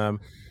information on them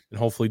and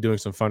hopefully doing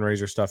some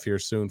fundraiser stuff here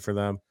soon for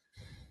them.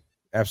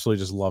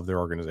 Absolutely just love their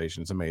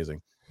organization. It's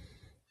amazing.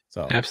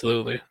 So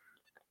absolutely.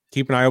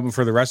 Keep an eye open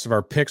for the rest of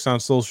our picks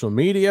on social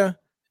media.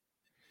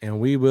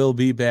 And we will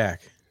be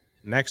back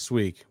next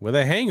week with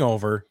a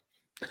hangover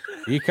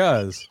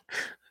because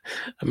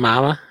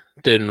Mama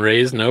didn't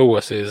raise no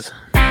wussies.